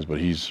difficult times, but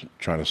he's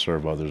trying to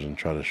serve others and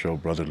try to show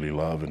brotherly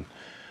love. And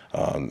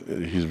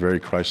he's a very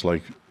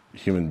Christ-like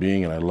human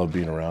being, and I love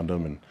being around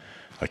him, and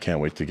I can't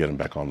wait to get him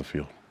back on the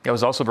field. It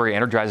was also very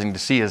energizing to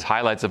see his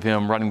highlights of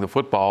him running the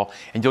football,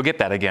 and you'll get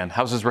that again.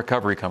 How's his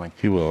recovery coming?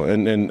 He will,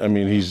 and I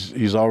mean,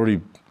 he's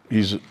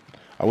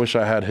I wish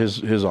I had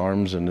his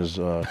arms and his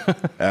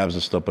abs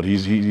and stuff, but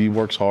he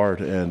works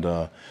hard, and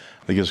I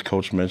think his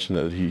coach mentioned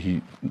that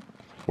he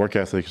work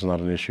ethic is not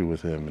an issue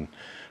with him, and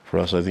for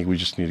us, I think we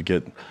just need to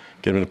get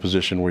him in a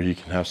position where he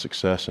can have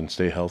success and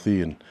stay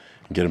healthy and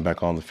get him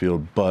back on the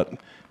field. But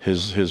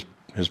his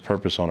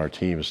purpose on our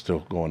team is still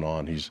going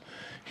on. He's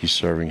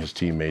serving his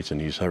teammates,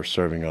 and he's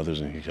serving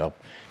others, and he's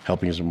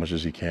helping as much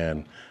as he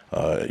can,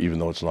 even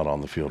though it's not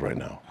on the field right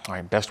now. All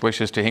right, best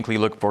wishes to Hinckley.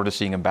 Look forward to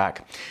seeing him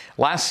back.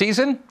 Last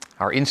season,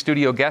 our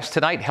in-studio guest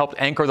tonight helped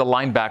anchor the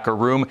linebacker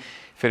room,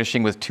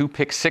 finishing with 2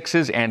 pick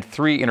sixes and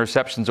 3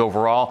 interceptions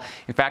overall.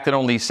 In fact, in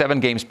only 7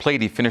 games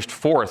played, he finished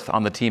 4th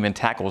on the team in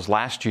tackles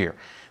last year.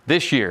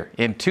 This year,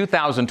 in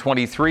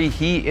 2023,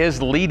 he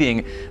is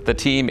leading the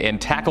team in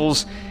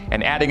tackles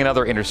and adding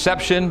another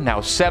interception,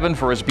 now 7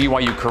 for his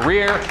BYU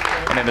career.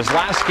 And in his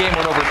last game,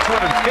 went over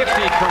 250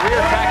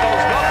 career tackles.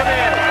 Welcome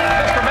in,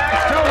 Mr.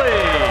 Max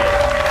Tooley.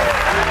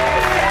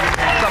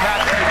 What's up,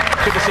 Max?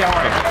 Good to see you. How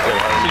are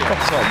you?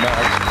 What's up,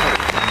 Max?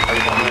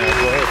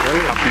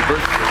 Happy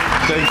birthday.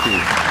 Thank you.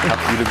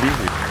 Happy to be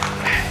here.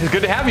 It's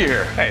good to have you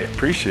here. Hey,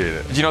 appreciate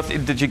it.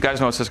 Did you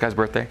guys know it's this guy's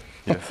birthday?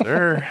 Yes,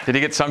 sir. Did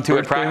he get sung to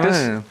at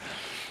practice?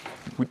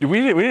 We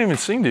didn't even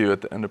sing to you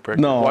at the end of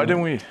practice. No. Why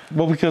didn't we?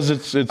 Well, because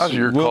it's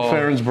your Will call.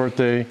 Farron's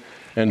birthday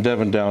and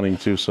Devin Downing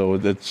too, so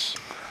it's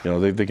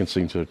they can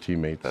sing to their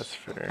teammates. That's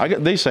fair.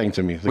 They sang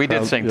to me. We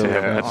did sing to you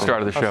at the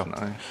start of the show.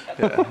 Nice.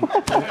 Yeah.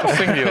 I'll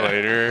sing to you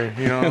later.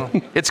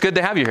 It's good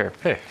to have you here.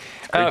 Hey,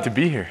 it's great to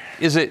be here.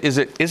 Is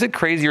it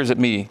crazy or is it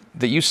me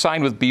that you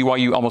signed with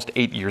BYU almost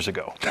 8 years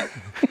ago?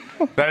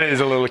 That is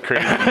a little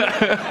crazy.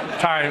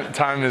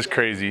 Time is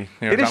crazy.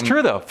 It is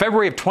true though.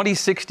 February of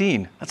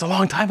 2016. That's a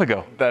long time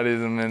ago. That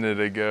is a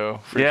minute ago,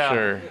 for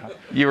sure.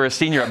 You were a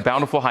senior at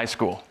Bountiful High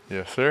School.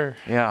 Yes, sir.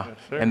 Yeah. Yes,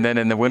 sir. And then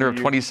in the winter of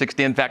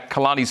 2016, in fact,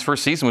 Kalani's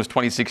first season was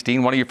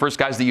 2016. One of your first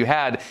guys that you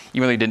had,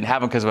 even though you didn't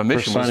have him because of a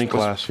mission, First signing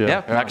class,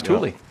 yeah. Max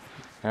Tooley.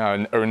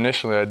 Yeah,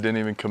 initially I didn't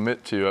even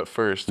commit to you at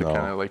first. I kind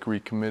of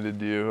recommitted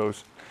to you. I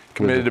was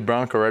committed to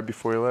Bronco right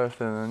before you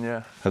left, and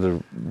then had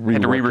to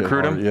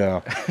re-recruit him. Yeah.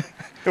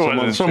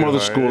 Some other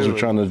schools are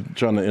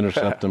trying to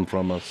intercept him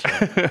from us.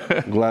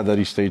 So glad that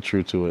he stayed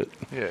true to it.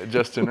 Yeah,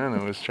 Justin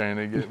Enna was trying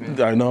to get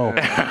me. I know.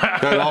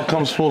 It all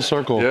comes full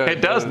circle. Yeah, it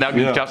does. Now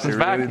Justin's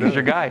back. Really He's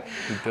your guy.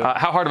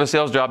 How hard of a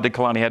sales job did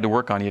Kalani had to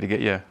work on you to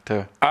get you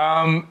to?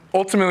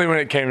 Ultimately, when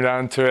it came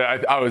down to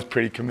it, I was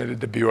pretty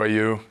committed to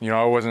BYU.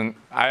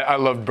 I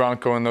loved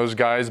Bronco and those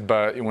guys,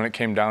 but when it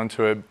came down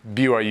to it,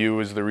 BYU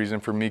was the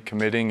reason for me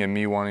committing and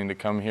me wanting to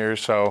come here.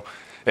 So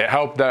it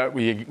helped that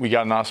we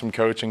got an awesome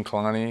coach in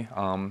Kalani.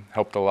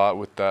 Helped a lot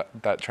with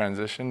that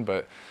transition,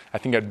 but I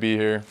think I'd be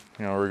here,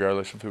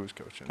 regardless of who was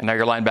coaching. And now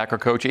your linebacker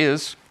coach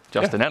is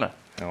Justin Enna.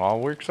 It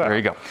all works out. There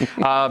you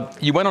go.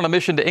 You went on a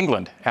mission to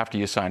England after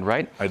you signed,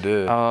 right? I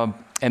did.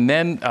 And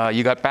then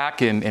you got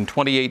back in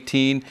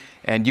 2018,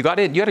 and you got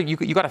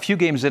a few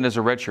games in as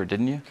a redshirt,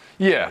 didn't you?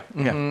 Yeah.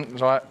 Mm-hmm.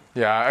 So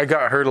I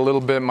got hurt a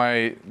little bit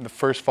the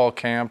first fall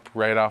camp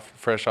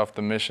fresh off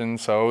the mission,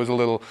 so it was a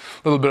little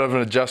bit of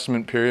an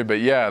adjustment period.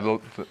 But yeah, the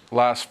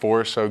last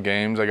 4 or so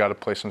games, I got to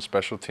play some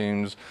special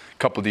teams, a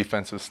couple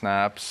defensive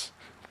snaps,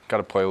 got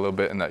to play a little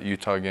bit in that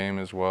Utah game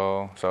as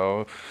well.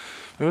 So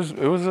it was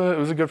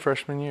a good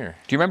freshman year.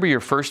 Do you remember your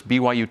first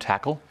BYU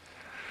tackle?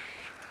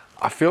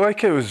 I feel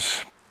like it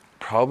was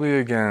probably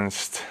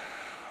against,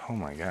 oh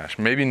my gosh,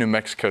 maybe New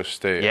Mexico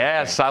State.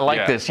 Yes, I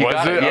like this. You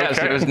got it. Yes,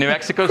 it was New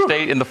Mexico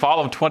State in the fall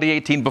of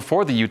 2018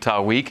 before the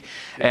Utah week,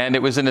 and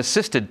it was an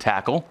assisted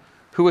tackle.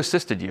 Who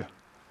assisted you?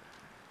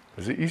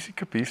 Was it Easy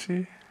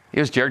Capisi? It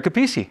was Jared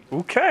Capisi.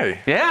 Okay.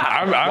 Yeah.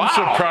 I'm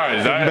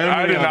surprised.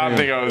 I did not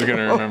think I was going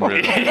to remember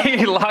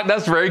it.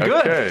 That's very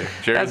good. Okay.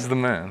 Jared's the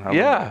man.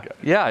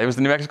 Yeah. It was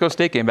the New Mexico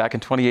State game back in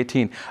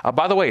 2018.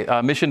 By the way,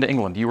 mission to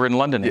England. You were in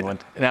London,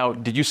 England. Now,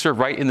 did you serve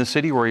right in the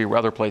city, or were you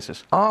other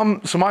places?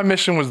 So my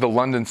mission was the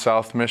London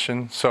South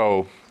mission.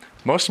 So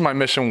most of my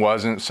mission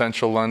wasn't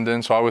central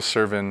London. So I was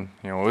serving,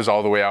 it was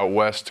all the way out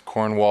west,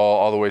 Cornwall,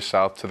 all the way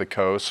south to the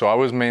coast. So I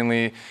was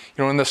mainly,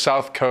 in the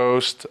south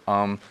coast.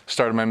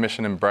 Started my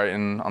mission in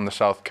Brighton on the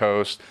south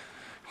coast.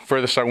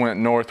 Furthest I went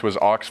north was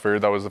Oxford.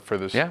 That was the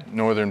furthest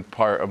northern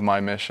part of my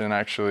mission,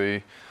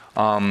 actually.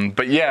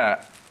 But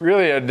yeah,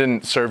 really I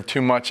didn't serve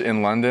too much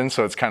in London.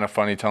 So it's kind of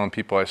funny telling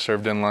people I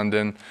served in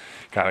London.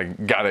 Got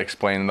to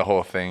explain the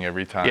whole thing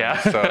every time. Yeah.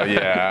 So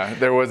yeah,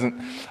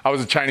 I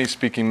was a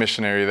Chinese-speaking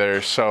missionary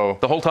there. So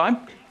the whole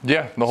time?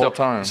 Yeah, the whole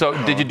time. So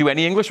did you do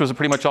any English? Was it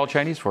pretty much all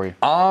Chinese for you?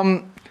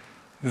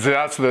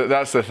 That's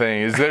the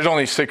thing. Is there's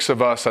only 6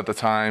 of us at the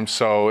time,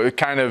 so it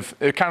kind of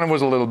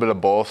was a little bit of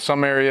both.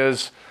 Some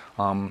areas,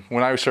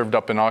 when I served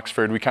up in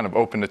Oxford, we kind of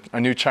opened a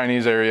new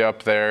Chinese area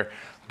up there.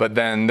 But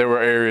then there were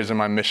areas in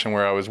my mission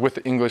where I was with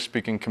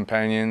English-speaking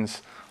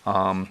companions.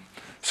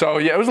 So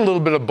yeah, it was a little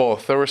bit of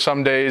both. There were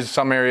some days,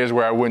 some areas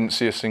where I wouldn't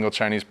see a single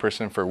Chinese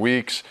person for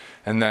weeks,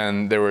 and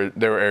then there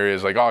were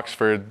areas like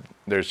Oxford.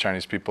 There's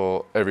Chinese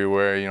people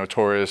everywhere,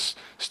 tourists,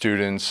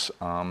 students.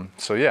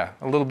 So yeah,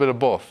 a little bit of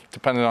both,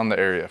 depending on the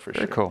area for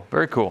sure. Very cool,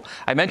 very cool.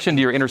 I mentioned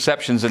your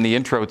interceptions in the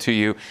intro to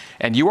you,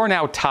 and you are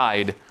now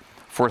tied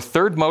for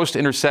 3rd most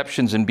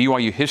interceptions in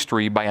BYU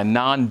history by a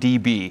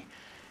non-DB.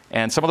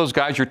 And some of those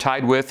guys you're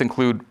tied with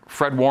include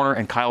Fred Warner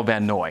and Kyle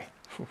Van Noy.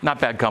 Not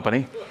bad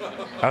company.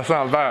 That's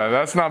not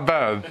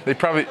bad. They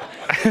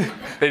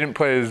didn't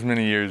play as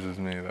many years as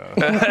me, though.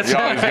 You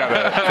always got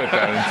to put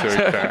that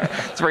into account.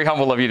 It's very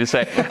humble of you to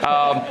say.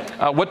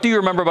 What do you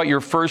remember about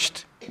your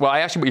first, I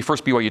asked you about your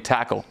first BYU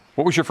tackle.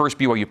 What was your first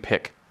BYU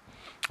pick?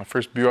 My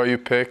first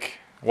BYU pick,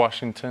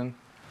 Washington.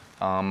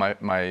 My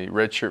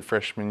redshirt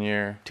freshman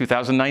year.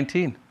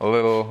 2019. A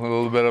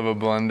little bit of a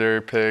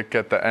blunder pick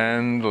at the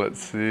end. Let's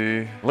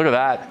see. Look at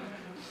that.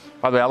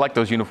 By the way, I like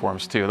those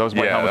uniforms too. Those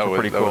white helmets were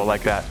pretty cool. I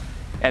like that.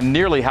 And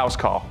nearly house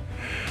call.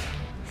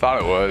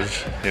 Thought it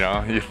was,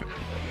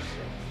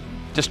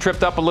 Just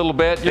tripped up a little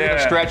bit. You're going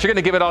to stretch. You're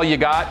going to give it all you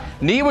got.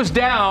 Knee was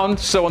down,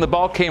 so when the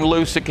ball came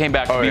loose, it came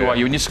back to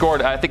BYU. And you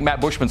scored. I think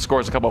Matt Bushman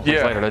scores a couple of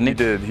plays later, didn't he? He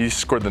did. He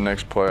scored the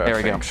next play,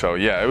 I think. So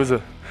yeah, it was a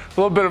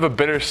little bit of a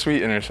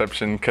bittersweet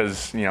interception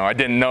because, I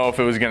didn't know if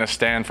it was going to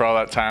stand for all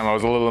that time. I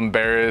was a little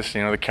embarrassed.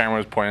 The camera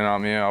was pointing at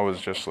me. I was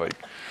just like,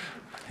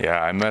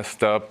 yeah, I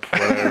messed up,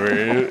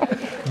 whatever.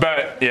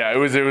 But yeah, it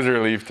was a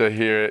relief to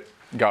hear it.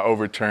 got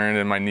overturned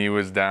and my knee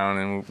was down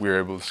and we were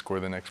able to score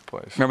the next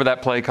play. So. Remember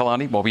that play,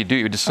 Kalani? Well, we do.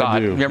 You just saw I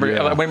it. do, Remember,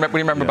 yeah. what do you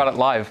remember about it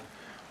live?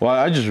 Well,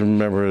 I just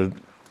remember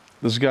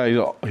this guy,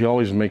 he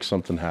always makes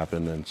something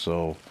happen. And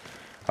so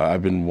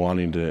I've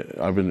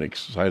been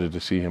excited to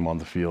see him on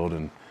the field.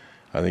 And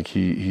I think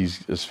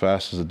he's as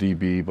fast as a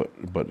DB,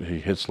 but he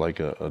hits like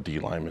a D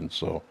lineman.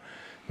 So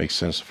it makes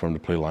sense for him to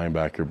play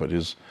linebacker. But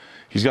he's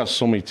got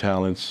so many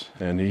talents,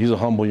 and he's a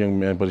humble young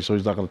man, but he's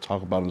not going to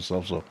talk about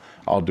himself, so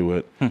I'll do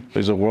it.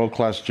 He's a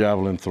world-class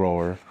javelin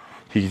thrower.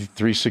 He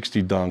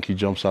 360 dunk. He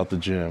jumps out the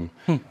gym.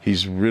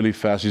 He's really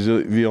fast. He's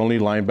the only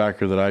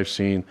linebacker that I've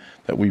seen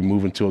that we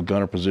move into a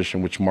gunner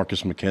position, which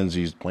Marcus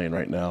McKenzie is playing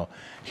right now.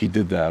 He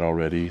did that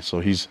already. So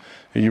you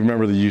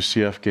remember the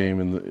UCF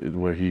game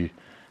where he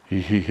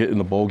hit in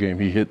the bowl game.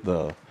 He hit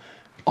the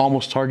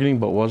almost targeting,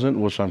 but wasn't,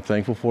 which I'm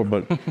thankful for.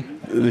 But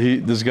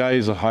this guy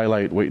is a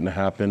highlight waiting to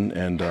happen,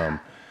 and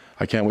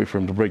I can't wait for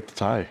him to break the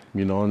tie,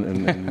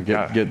 and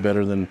get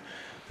better than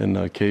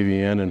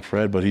KVN and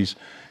Fred. But he's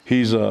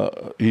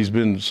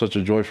been such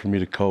a joy for me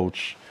to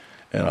coach,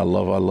 and I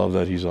love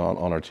that he's on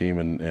our team,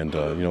 and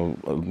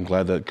I'm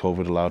glad that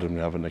COVID allowed him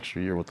to have an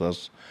extra year with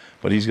us.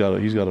 But he's got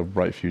a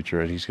bright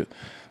future, and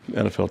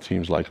NFL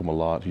teams like him a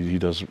lot. He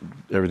does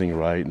everything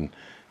right, and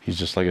he's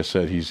just, like I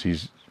said,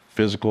 he's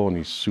physical and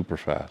he's super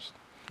fast.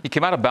 You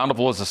came out of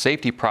Bountiful as a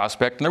safety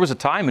prospect, and there was a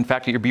time, in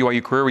fact, in your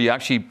BYU career where you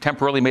actually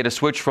temporarily made a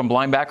switch from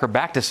linebacker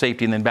back to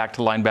safety and then back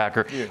to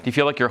linebacker. Yeah. Do you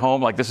feel like you're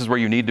home, like this is where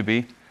you need to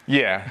be?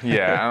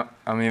 Yeah.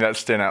 I mean, that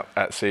stint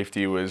at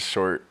safety was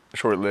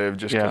short-lived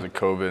just because of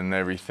COVID and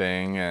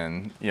everything.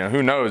 And,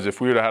 who knows, if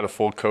we would have had a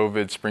full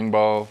COVID spring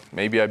ball,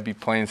 maybe I'd be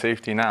playing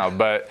safety now.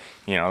 But,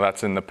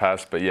 that's in the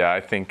past. But, yeah, I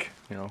think,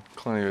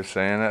 Kalani was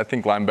saying, I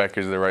think linebacker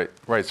is the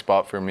right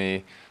spot for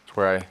me. It's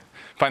where I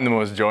find the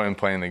most joy in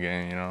playing the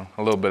game, a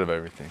little bit of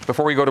everything.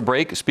 Before we go to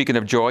break, speaking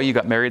of joy, you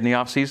got married in the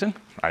off-season?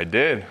 I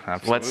did,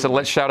 absolutely.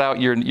 Let's shout out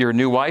your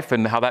new wife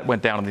and how that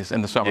went down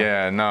in the summer.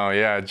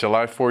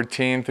 July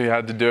 14th, we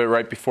had to do it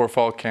right before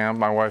fall camp.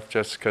 My wife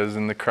Jessica's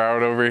in the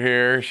crowd over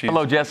here.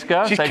 Hello,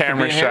 Jessica. She's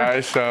camera shy,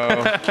 so.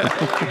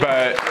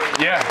 But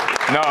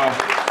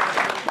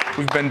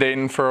we've been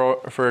dating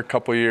for a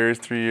couple years,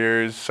 3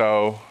 years.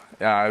 So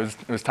it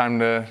was time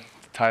to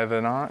tie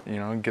the knot,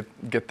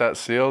 get that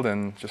sealed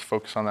and just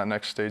focus on that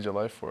next stage of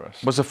life for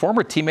us. Was a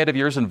former teammate of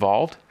yours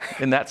involved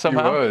in that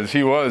somehow?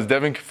 He was.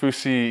 Devin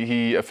Kafusi,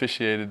 he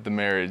officiated the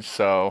marriage.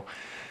 So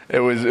it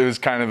was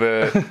kind of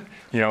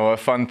a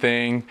fun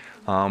thing.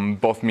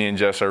 Both me and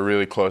Jess are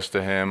really close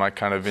to him. I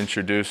kind of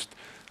introduced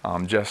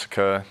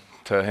Jessica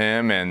to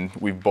him, and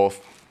we've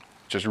both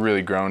just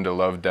really grown to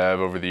love Dev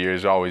over the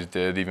years. Always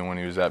did, even when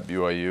he was at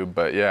BYU.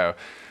 But yeah,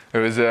 it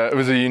was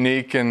a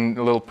unique and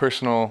a little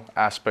personal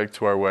aspect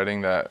to our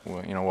wedding that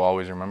we'll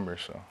always remember.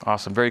 So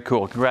awesome, very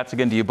cool. Congrats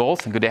again to you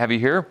both, and good to have you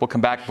here. We'll come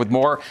back with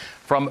more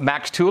from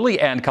Max Tooley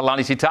and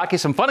Kalani Sitake.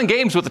 Some fun and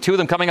games with the two of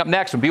them coming up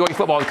next when BYU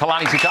football with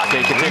Kalani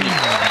Sitake continues.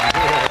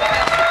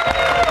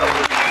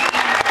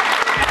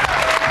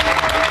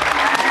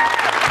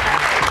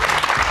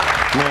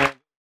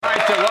 All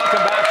right, so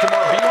welcome back to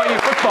more BYU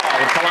football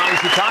with Kalani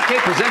Sitake,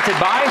 presented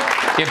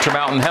by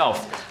Intermountain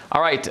Health.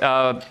 All right,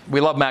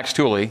 we love Max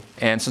Tooley,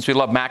 and since we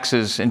love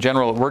Maxes in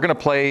general, we're going to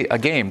play a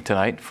game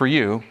tonight for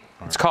you.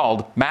 It's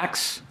called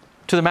Max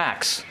to the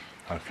Max.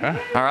 Okay.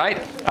 All right,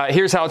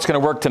 here's how it's going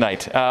to work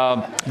tonight.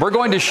 We're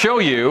going to show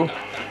you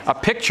a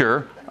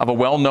picture of a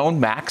well-known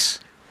Max,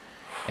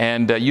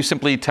 and you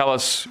simply tell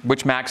us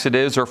which Max it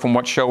is or from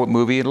what show, what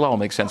movie. It'll all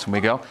make sense when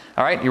we go.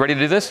 All right, you ready to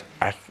do this?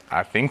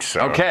 I think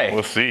so. Okay.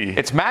 We'll see.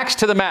 It's Max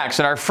to the Max,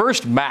 and our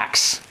first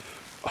Max.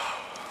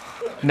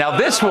 Now,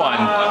 this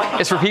one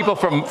is for people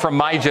from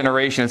my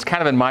generation. It's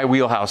kind of in my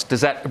wheelhouse.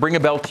 Does that ring a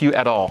bell to you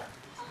at all?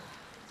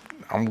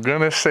 I'm going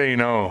to say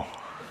no.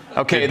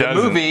 Okay,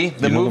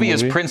 the movie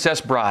is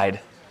Princess Bride.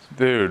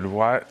 Dude,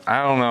 why?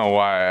 I don't know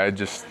why.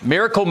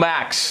 Miracle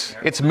Max.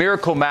 It's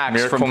Miracle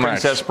Max from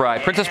Princess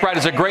Bride. Princess Bride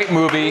is a great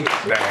movie.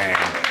 Dang.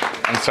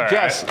 I'm sorry.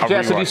 Jess,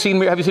 have you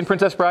seen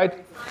Princess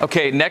Bride?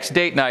 Okay, next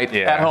date night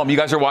at home. You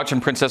guys are watching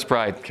Princess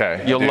Bride.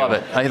 Okay. You'll love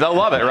it. They'll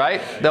love it,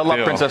 right? They'll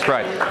love Princess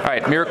Bride. All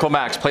right, Miracle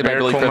Max, played by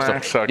Billy Crystal.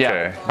 Max, okay.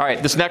 Yeah. All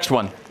right, this next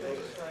one.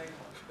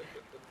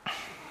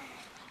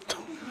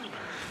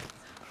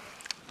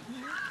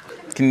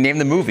 Can you name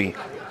the movie?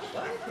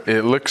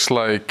 It looks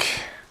like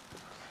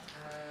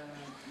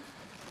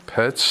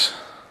Pets.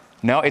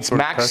 No, it's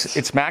Max. Pets?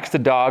 It's Max the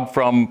dog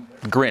from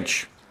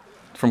Grinch.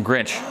 From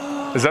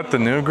Grinch. Is that the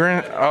new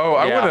Grinch? Oh,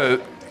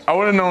 I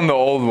would have known the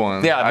old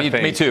one. Yeah, me too.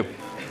 But me too.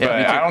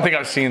 I don't think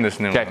I've seen this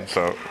new one.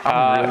 So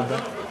I'm really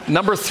bad.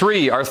 Number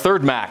 3, our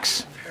third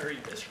Max.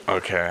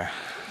 Okay.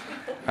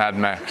 Mad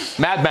Max.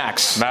 Mad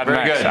Max. Very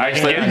good. I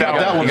can get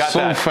that one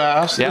so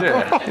fast.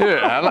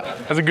 Yeah,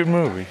 that's a good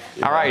movie.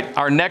 All right,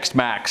 our next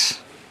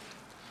Max.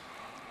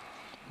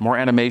 More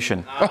animation.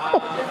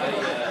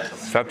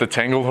 Is that the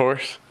Tangled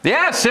Horse?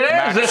 Yes, it is.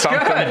 Max That's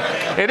something.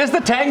 good. It is the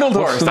Tangled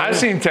Horse. I've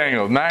seen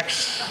Tangled.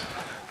 Max.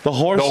 The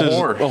horse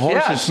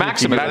is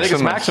Maximus. I think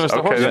it's Maximus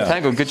the horse.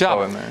 Tangled. Good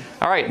job.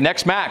 All right,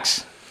 next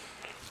Max.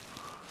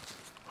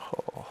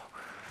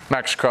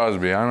 Max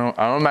Crosby. I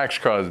know Max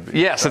Crosby.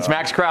 Yes, it's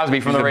Max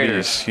Crosby from the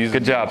Raiders.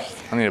 Good job.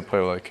 I need to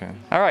play like him.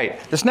 All right,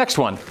 this next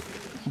one.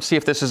 Let's see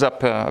if this is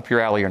up your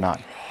alley or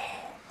not.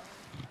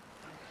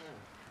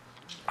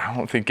 I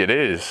don't think it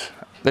is.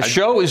 The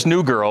show is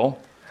New Girl.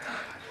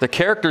 The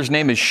character's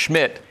name is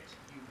Schmidt.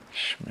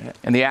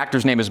 And the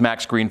actor's name is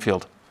Max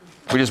Greenfield.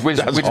 We just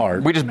breezed right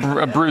through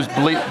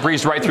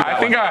that I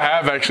think I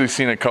have actually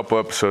seen a couple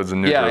episodes of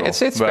New Girl. Yeah,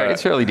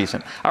 it's fairly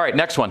decent. All right,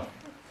 next one.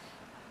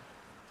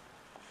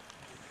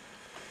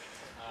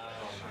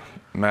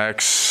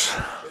 Max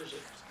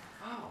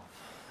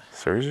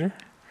Scherzer?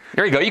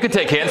 There you go. You can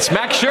take hints.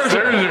 Max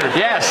Scherzer.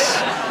 Yes.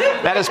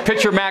 That is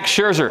pitcher Max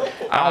Scherzer.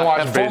 I don't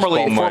watch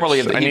baseball much.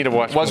 Formerly, I need to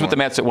watch was more. with the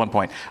Mets at one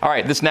point. All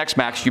right, this next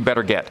Max you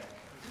better get.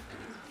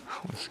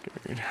 I'm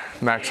scared.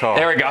 Max Hall.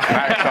 There we go.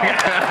 Max Hall.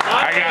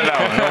 I got that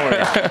one.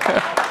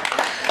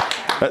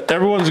 No worries.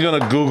 Everyone's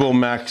gonna Google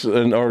Max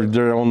or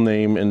their own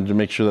name and to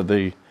make sure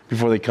that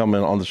before they come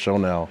in on the show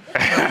now.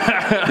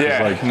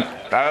 Yeah,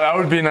 that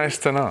would be nice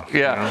to know.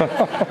 Yeah. You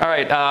know? All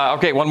right.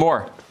 Okay, one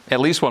more. At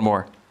least one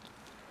more.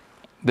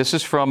 This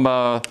is from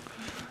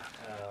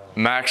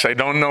Max. I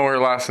don't know her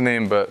last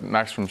name, but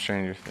Max from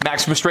Stranger Things.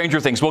 Max from Stranger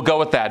Things. We'll go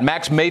with that.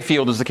 Max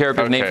Mayfield is the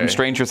character's name from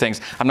Stranger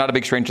Things. I'm not a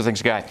big Stranger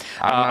Things guy.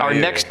 Our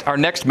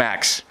next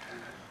Max.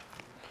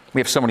 We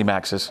have so many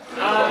Maxes.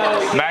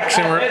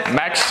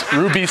 Max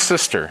Ruby's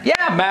sister.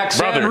 Yeah, Max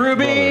and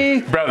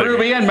Ruby. Brother.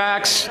 Ruby and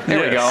Max.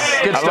 There we go.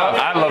 Good stuff.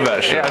 I love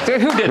that show. Yeah,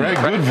 who didn't? Greg,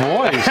 good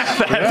voice.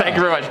 Thank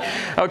you very much.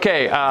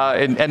 Okay,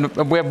 and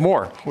we have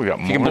more. We got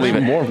more. You can believe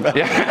it. More.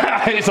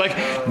 Yeah. It's like,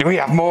 do we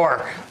have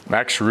more?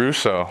 Max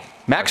Russo.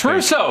 Max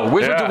Russo,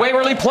 Wizards of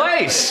Waverly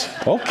Place.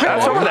 Okay.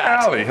 That's up my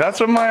alley. That's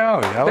up my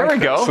alley. There we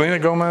go. Selena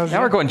Gomez.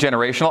 Now we're going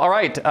generational. All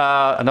right,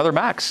 another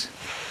Max.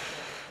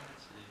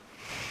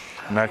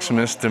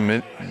 Maximus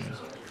Demit.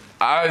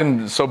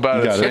 I'm so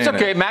bad at saying it. It's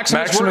okay.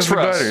 Maximus works for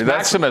us.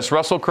 Maximus,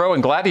 Russell Crowe,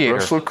 and Gladiator.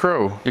 Russell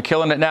Crowe. You're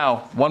killing it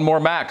now. One more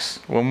Max.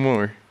 One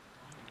more.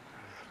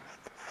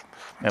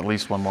 At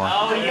least one more.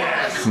 Oh,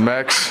 yes.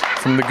 Max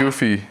from the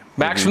Goofy.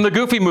 Max from the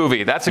Goofy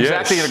movie. That's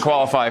exactly going to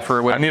qualify for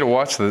a win. I need to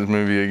watch this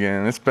movie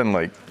again. It's been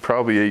like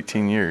probably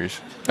 18 years.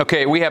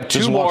 Okay, we have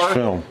two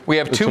more. We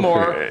have two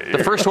more.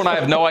 The first one I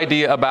have no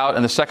idea about,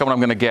 and the second one I'm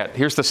going to get.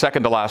 Here's the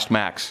second to last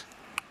Max.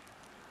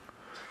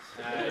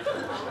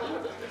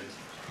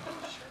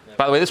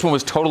 By the way, this one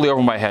was totally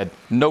over my head.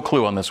 No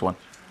clue on this one.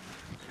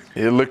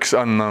 It looks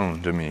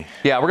unknown to me.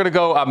 Yeah, we're going to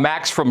go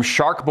Max from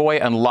Shark Boy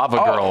and Lava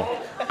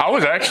Girl. I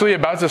was actually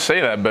about to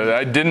say that, but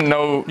I didn't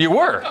know you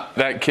were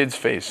that kid's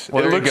face.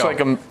 Well, it looks like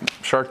a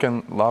Shark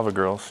and Lava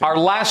Girl scene. Our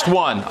last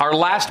one. Our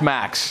last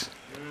Max.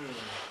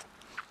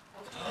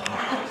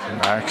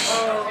 Max.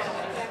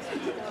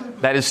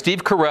 That is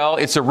Steve Carell.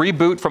 It's a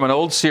reboot from an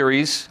old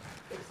series.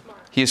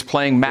 He is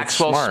playing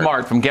Maxwell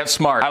Smart from Get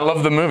Smart. I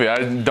love the movie. I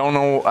don't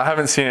know. I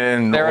haven't seen it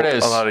in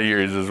a lot of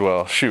years as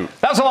well. Shoot.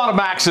 That's a lot of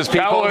Maxes,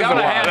 people. That's a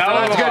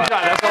good job.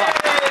 That's a lot.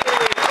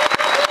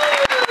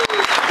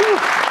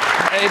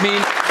 I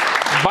mean,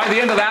 by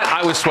the end of that,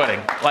 I was sweating.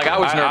 Like, I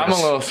was nervous. I'm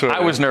a little sweaty. I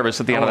was nervous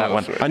at the end of that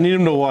one. I need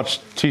him to watch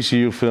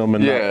TCU film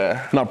and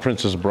not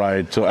Princess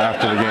Bride till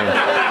after the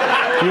game.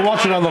 You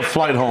watch it on the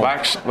flight home.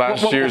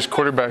 Last year's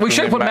quarterback. We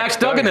should have put Max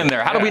Duggan in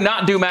there. How did we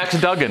not do Max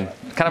Duggan?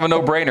 Kind of a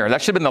no-brainer.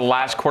 That should have been the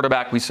last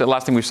quarterback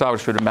last thing we saw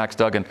was should have been Max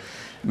Duggan.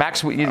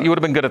 Max, you would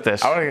have been good at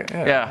this.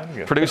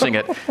 Producing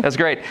it. That's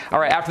great. All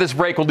right, after this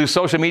break, we'll do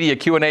social media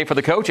Q&A for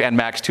the coach and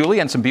Max Tooley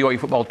and some BYU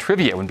football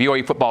trivia when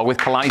BYU football with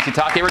Kalani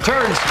Sitake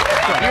returns to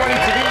BYU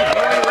TV,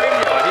 BYU Radio,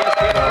 and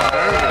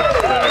ESPN.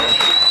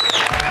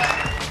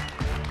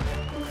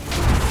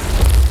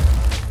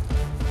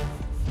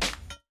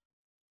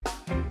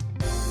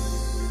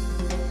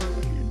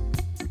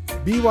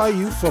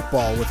 BYU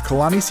Football with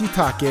Kalani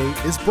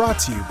Sitake is brought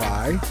to you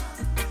by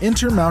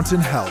Intermountain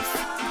Health,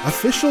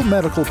 official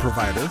medical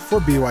provider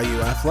for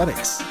BYU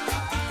Athletics.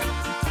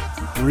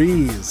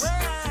 Breeze,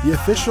 the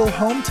official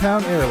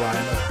hometown airline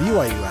of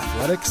BYU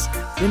Athletics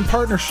in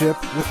partnership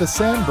with the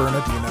San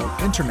Bernardino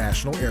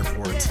International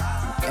Airport.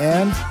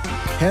 And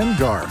Ken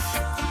Garf,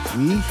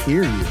 we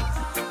hear you.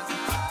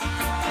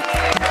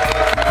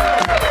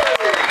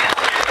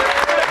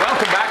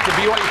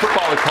 BYU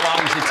football with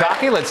Kalani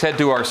Sitake. Let's head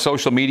to our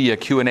social media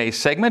Q&A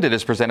segment. It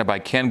is presented by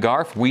Ken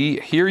Garf.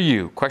 We hear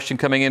you. Question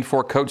coming in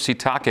for Coach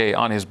Sitake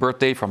on his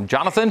birthday from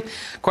Jonathan.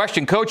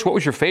 Question, Coach, what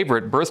was your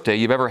favorite birthday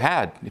you've ever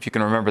had, if you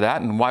can remember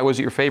that, and why was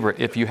it your favorite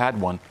if you had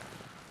one?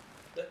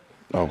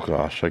 Oh,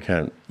 gosh, I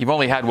can't. You've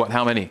only had,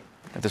 how many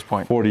at this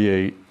point?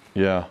 48,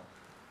 yeah.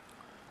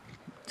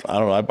 I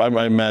don't know.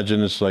 I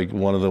imagine it's like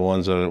one of the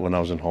ones that when I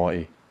was in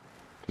Hawaii.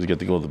 You get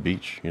to go to the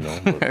beach, you know.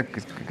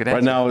 Good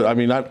right now,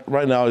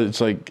 right now it's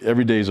like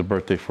every day is a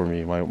birthday for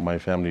me. My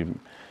family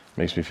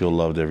makes me feel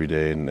loved every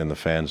day, and the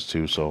fans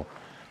too. So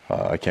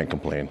I can't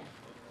complain.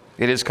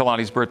 It is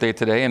Kalani's birthday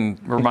today, and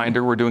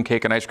reminder, we're doing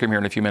cake and ice cream here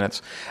in a few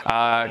minutes.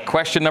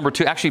 Question number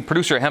 2. Actually,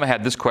 producer Hema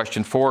had this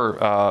question for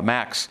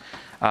Max.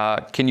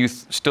 Can you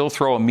still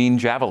throw a mean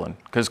javelin?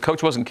 Because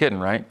Coach wasn't kidding,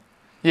 right?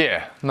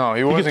 Yeah, no,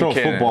 he wasn't kidding. He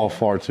can throw a football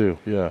far too.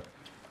 Yeah.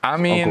 I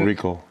mean, Uncle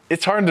Rico.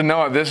 It's hard to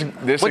know at this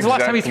When's the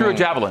last time you threw a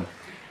javelin?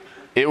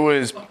 It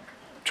was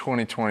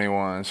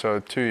 2021, so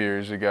 2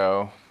 years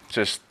ago.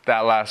 Just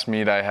that last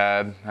meet I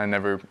had, I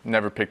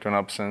never picked one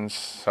up since.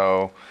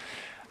 So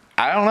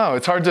I don't know.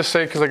 It's hard to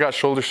say because I got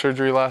shoulder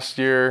surgery last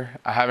year.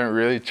 I haven't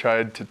really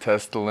tried to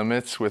test the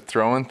limits with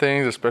throwing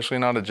things, especially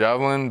not a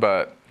javelin,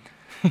 but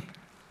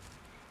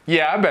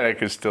yeah, I bet I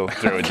could still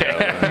throw a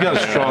javelin. He's got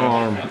a strong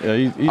arm.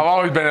 Yeah, I've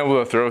always been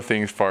able to throw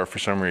things far for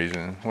some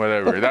reason.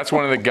 Whatever. That's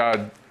one of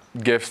the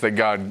gifts that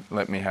God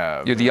let me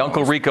have. You're the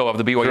Uncle Rico of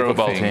the BYU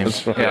football team.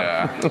 Right.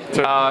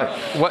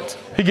 Yeah. What?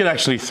 He can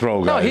actually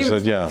throw, guys. No,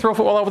 he throw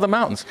football over the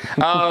mountains.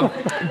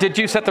 Did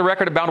you set the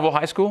record at Bountiful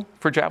High School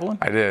for javelin?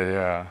 I did,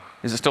 yeah.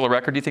 Is it still a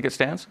record? Do you think it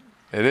stands?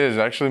 It is.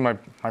 Actually, my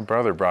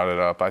brother brought it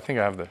up. I think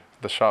I have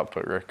the shot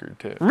put record,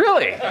 too.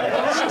 Really?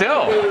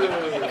 Still?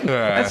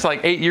 Yeah. That's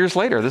like 8 years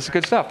later. This is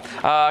good stuff.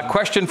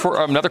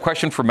 Another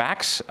question for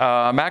Max.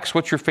 Max,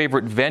 what's your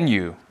favorite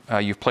venue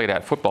you've played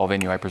at? Football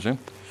venue, I presume.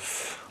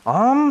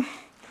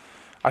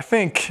 I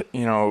think,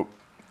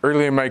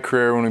 early in my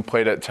career when we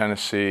played at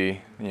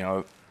Tennessee,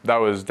 that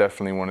was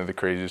definitely one of the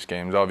craziest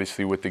games,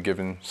 obviously with the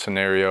given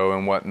scenario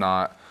and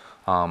whatnot.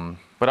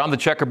 But on the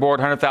checkerboard,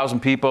 100,000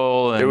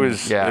 people. And, it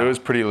was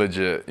pretty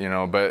legit,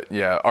 But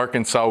yeah,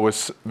 Arkansas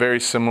was very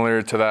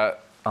similar to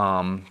that.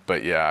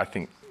 But yeah, I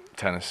think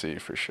Tennessee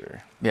for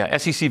sure. Yeah,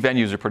 SEC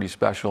venues are pretty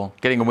special.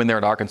 Getting a win there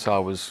at Arkansas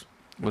was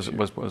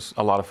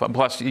a lot of fun.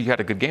 Plus, you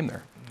had a good game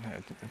there.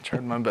 I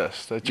tried my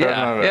best. That's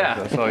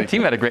all the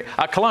team had a great.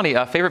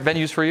 Kalani, favorite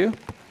venues for you?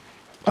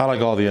 I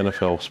like all the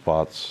NFL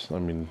spots. I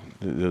mean,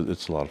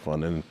 it's a lot of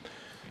fun, and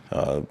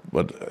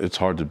but it's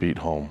hard to beat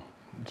home,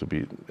 to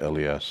beat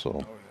LES.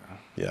 So,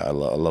 yeah, I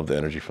love the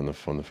energy from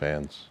the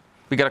fans.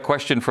 We got a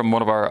question from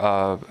one of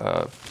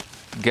our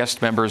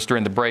guest members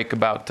during the break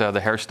about the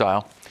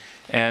hairstyle,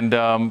 and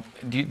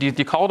do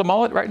you call it a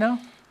mullet right now?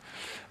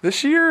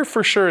 This year,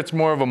 for sure, it's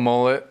more of a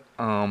mullet.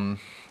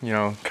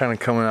 Kind of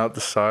coming out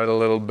the side a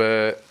little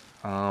bit.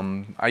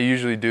 I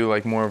usually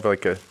do more of a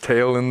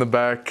tail in the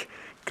back,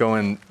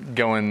 going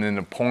in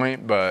a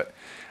point, but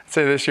I'd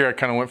say this year I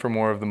kind of went for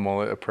more of the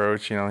mullet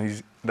approach.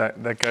 He's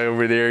that guy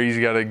over there. He's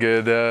got a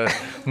good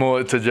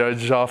mullet to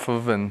judge off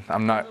of, and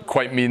I'm not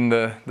quite meeting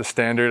the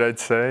standard, I'd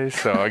say.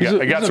 So I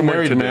got some work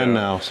to do. He's a married man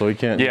now, so he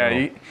can't. Yeah,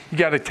 you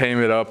got to tame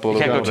it up a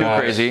little bit. You can't go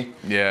too crazy.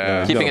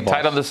 Yeah. Keeping it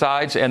tight on the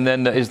sides, and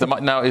then is the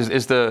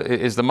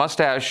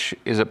mustache?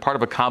 Is it part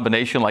of a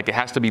combination? Like it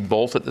has to be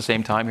both at the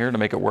same time here to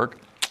make it work?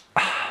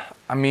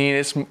 I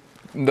mean,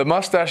 the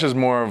mustache is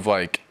more of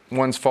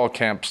once fall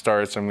camp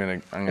starts, I'm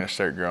gonna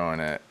start growing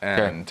it,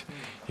 and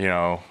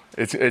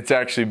it's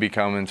actually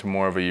become into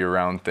more of a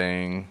year-round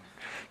thing,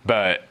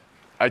 but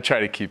I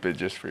try to keep it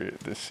just for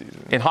this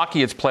season. In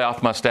hockey, it's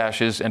playoff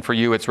mustaches, and for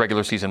you, it's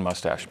regular season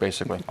mustache,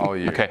 basically. All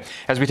year. Okay.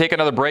 As we take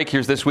another break,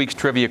 here's this week's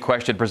trivia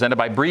question presented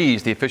by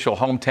Breeze, the official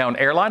hometown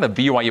airline of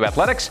BYU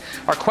Athletics.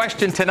 Our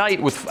question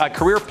tonight, with a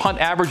career punt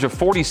average of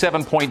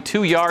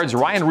 47.2 yards,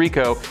 Ryan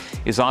Rico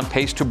is on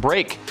pace to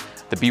break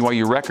the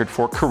BYU record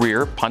for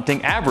career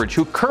punting average.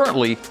 Who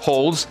currently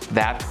holds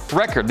that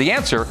record? The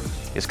answer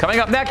is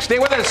coming up next. Stay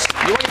with us.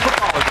 BYU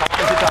football with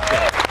Kalani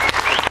Sitake.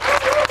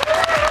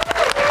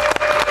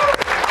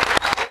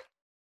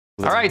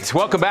 All right,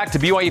 welcome back to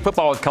BYU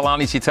football with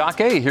Kalani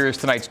Sitake. Here's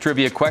tonight's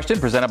trivia question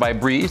presented by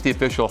Breeze, the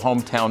official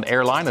hometown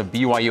airline of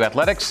BYU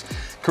Athletics.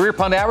 Career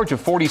punt average of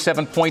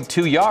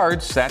 47.2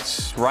 yards.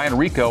 That's Ryan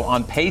Rico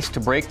on pace to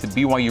break the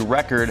BYU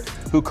record.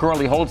 Who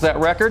currently holds that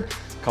record?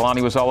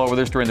 Kalani was all over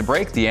this during the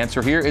break. The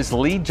answer here is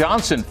Lee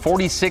Johnson,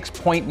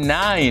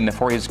 46.9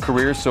 for his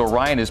career. So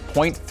Ryan is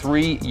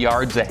 0.3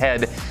 yards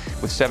ahead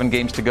with 7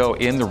 games to go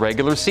in the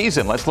regular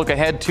season. Let's look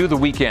ahead to the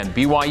weekend.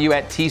 BYU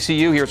at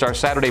TCU. Here's our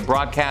Saturday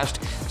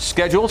broadcast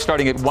schedule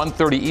starting at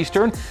 1:30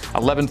 Eastern,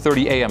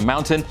 11:30 a.m.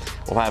 Mountain.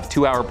 We'll have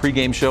 2-hour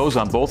pregame shows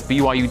on both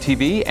BYU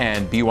TV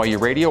and BYU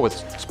Radio with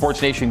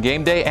Sports Nation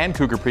Game Day and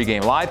Cougar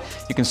Pregame Live.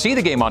 You can see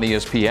the game on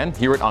ESPN,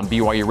 hear it on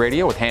BYU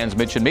Radio with Hans,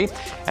 Mitch, and me.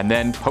 And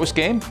then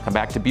postgame, come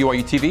back to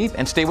BYU TV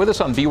and stay with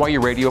us on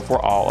BYU Radio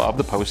for all of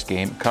the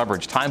postgame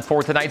coverage. Time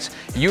for tonight's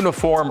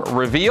uniform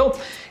reveal.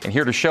 And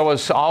here to show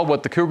us all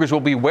what the Cougars will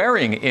be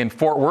wearing in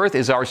Fort Worth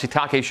is our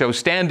Sitake Show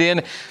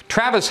stand-in,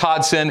 Travis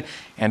Hodson.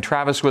 And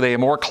Travis with a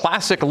more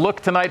classic look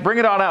tonight. Bring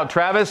it on out,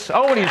 Travis.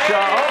 And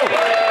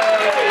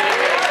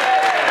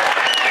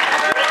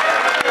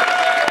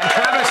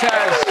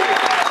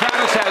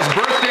Travis has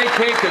birthday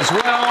cake as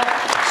well.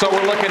 So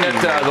we're looking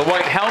at the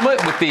white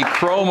helmet with the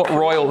chrome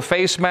royal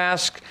face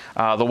mask,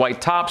 the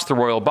white tops, the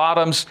royal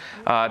bottoms.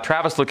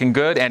 Travis looking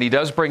good, and he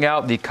does bring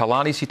out the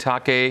Kalani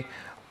Sitake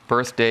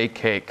birthday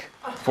cake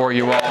for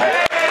you all.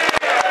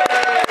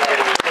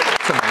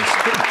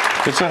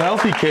 It's a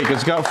healthy cake.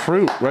 It's got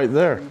fruit right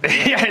there.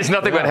 Yeah, it's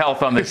nothing but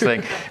health on this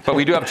thing. But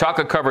we do have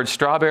chocolate-covered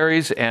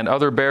strawberries and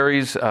other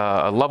berries,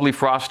 a lovely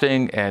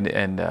frosting, and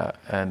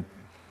an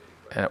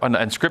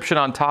inscription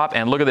on top.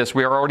 And look at this.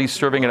 We are already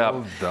serving it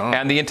up.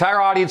 And the entire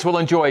audience will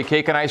enjoy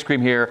cake and ice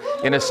cream here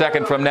in a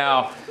second from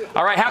now.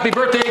 All right, happy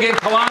birthday again,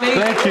 Kalani.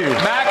 Thank you.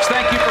 Max,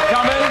 thank you for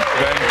coming.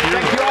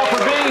 Thank you.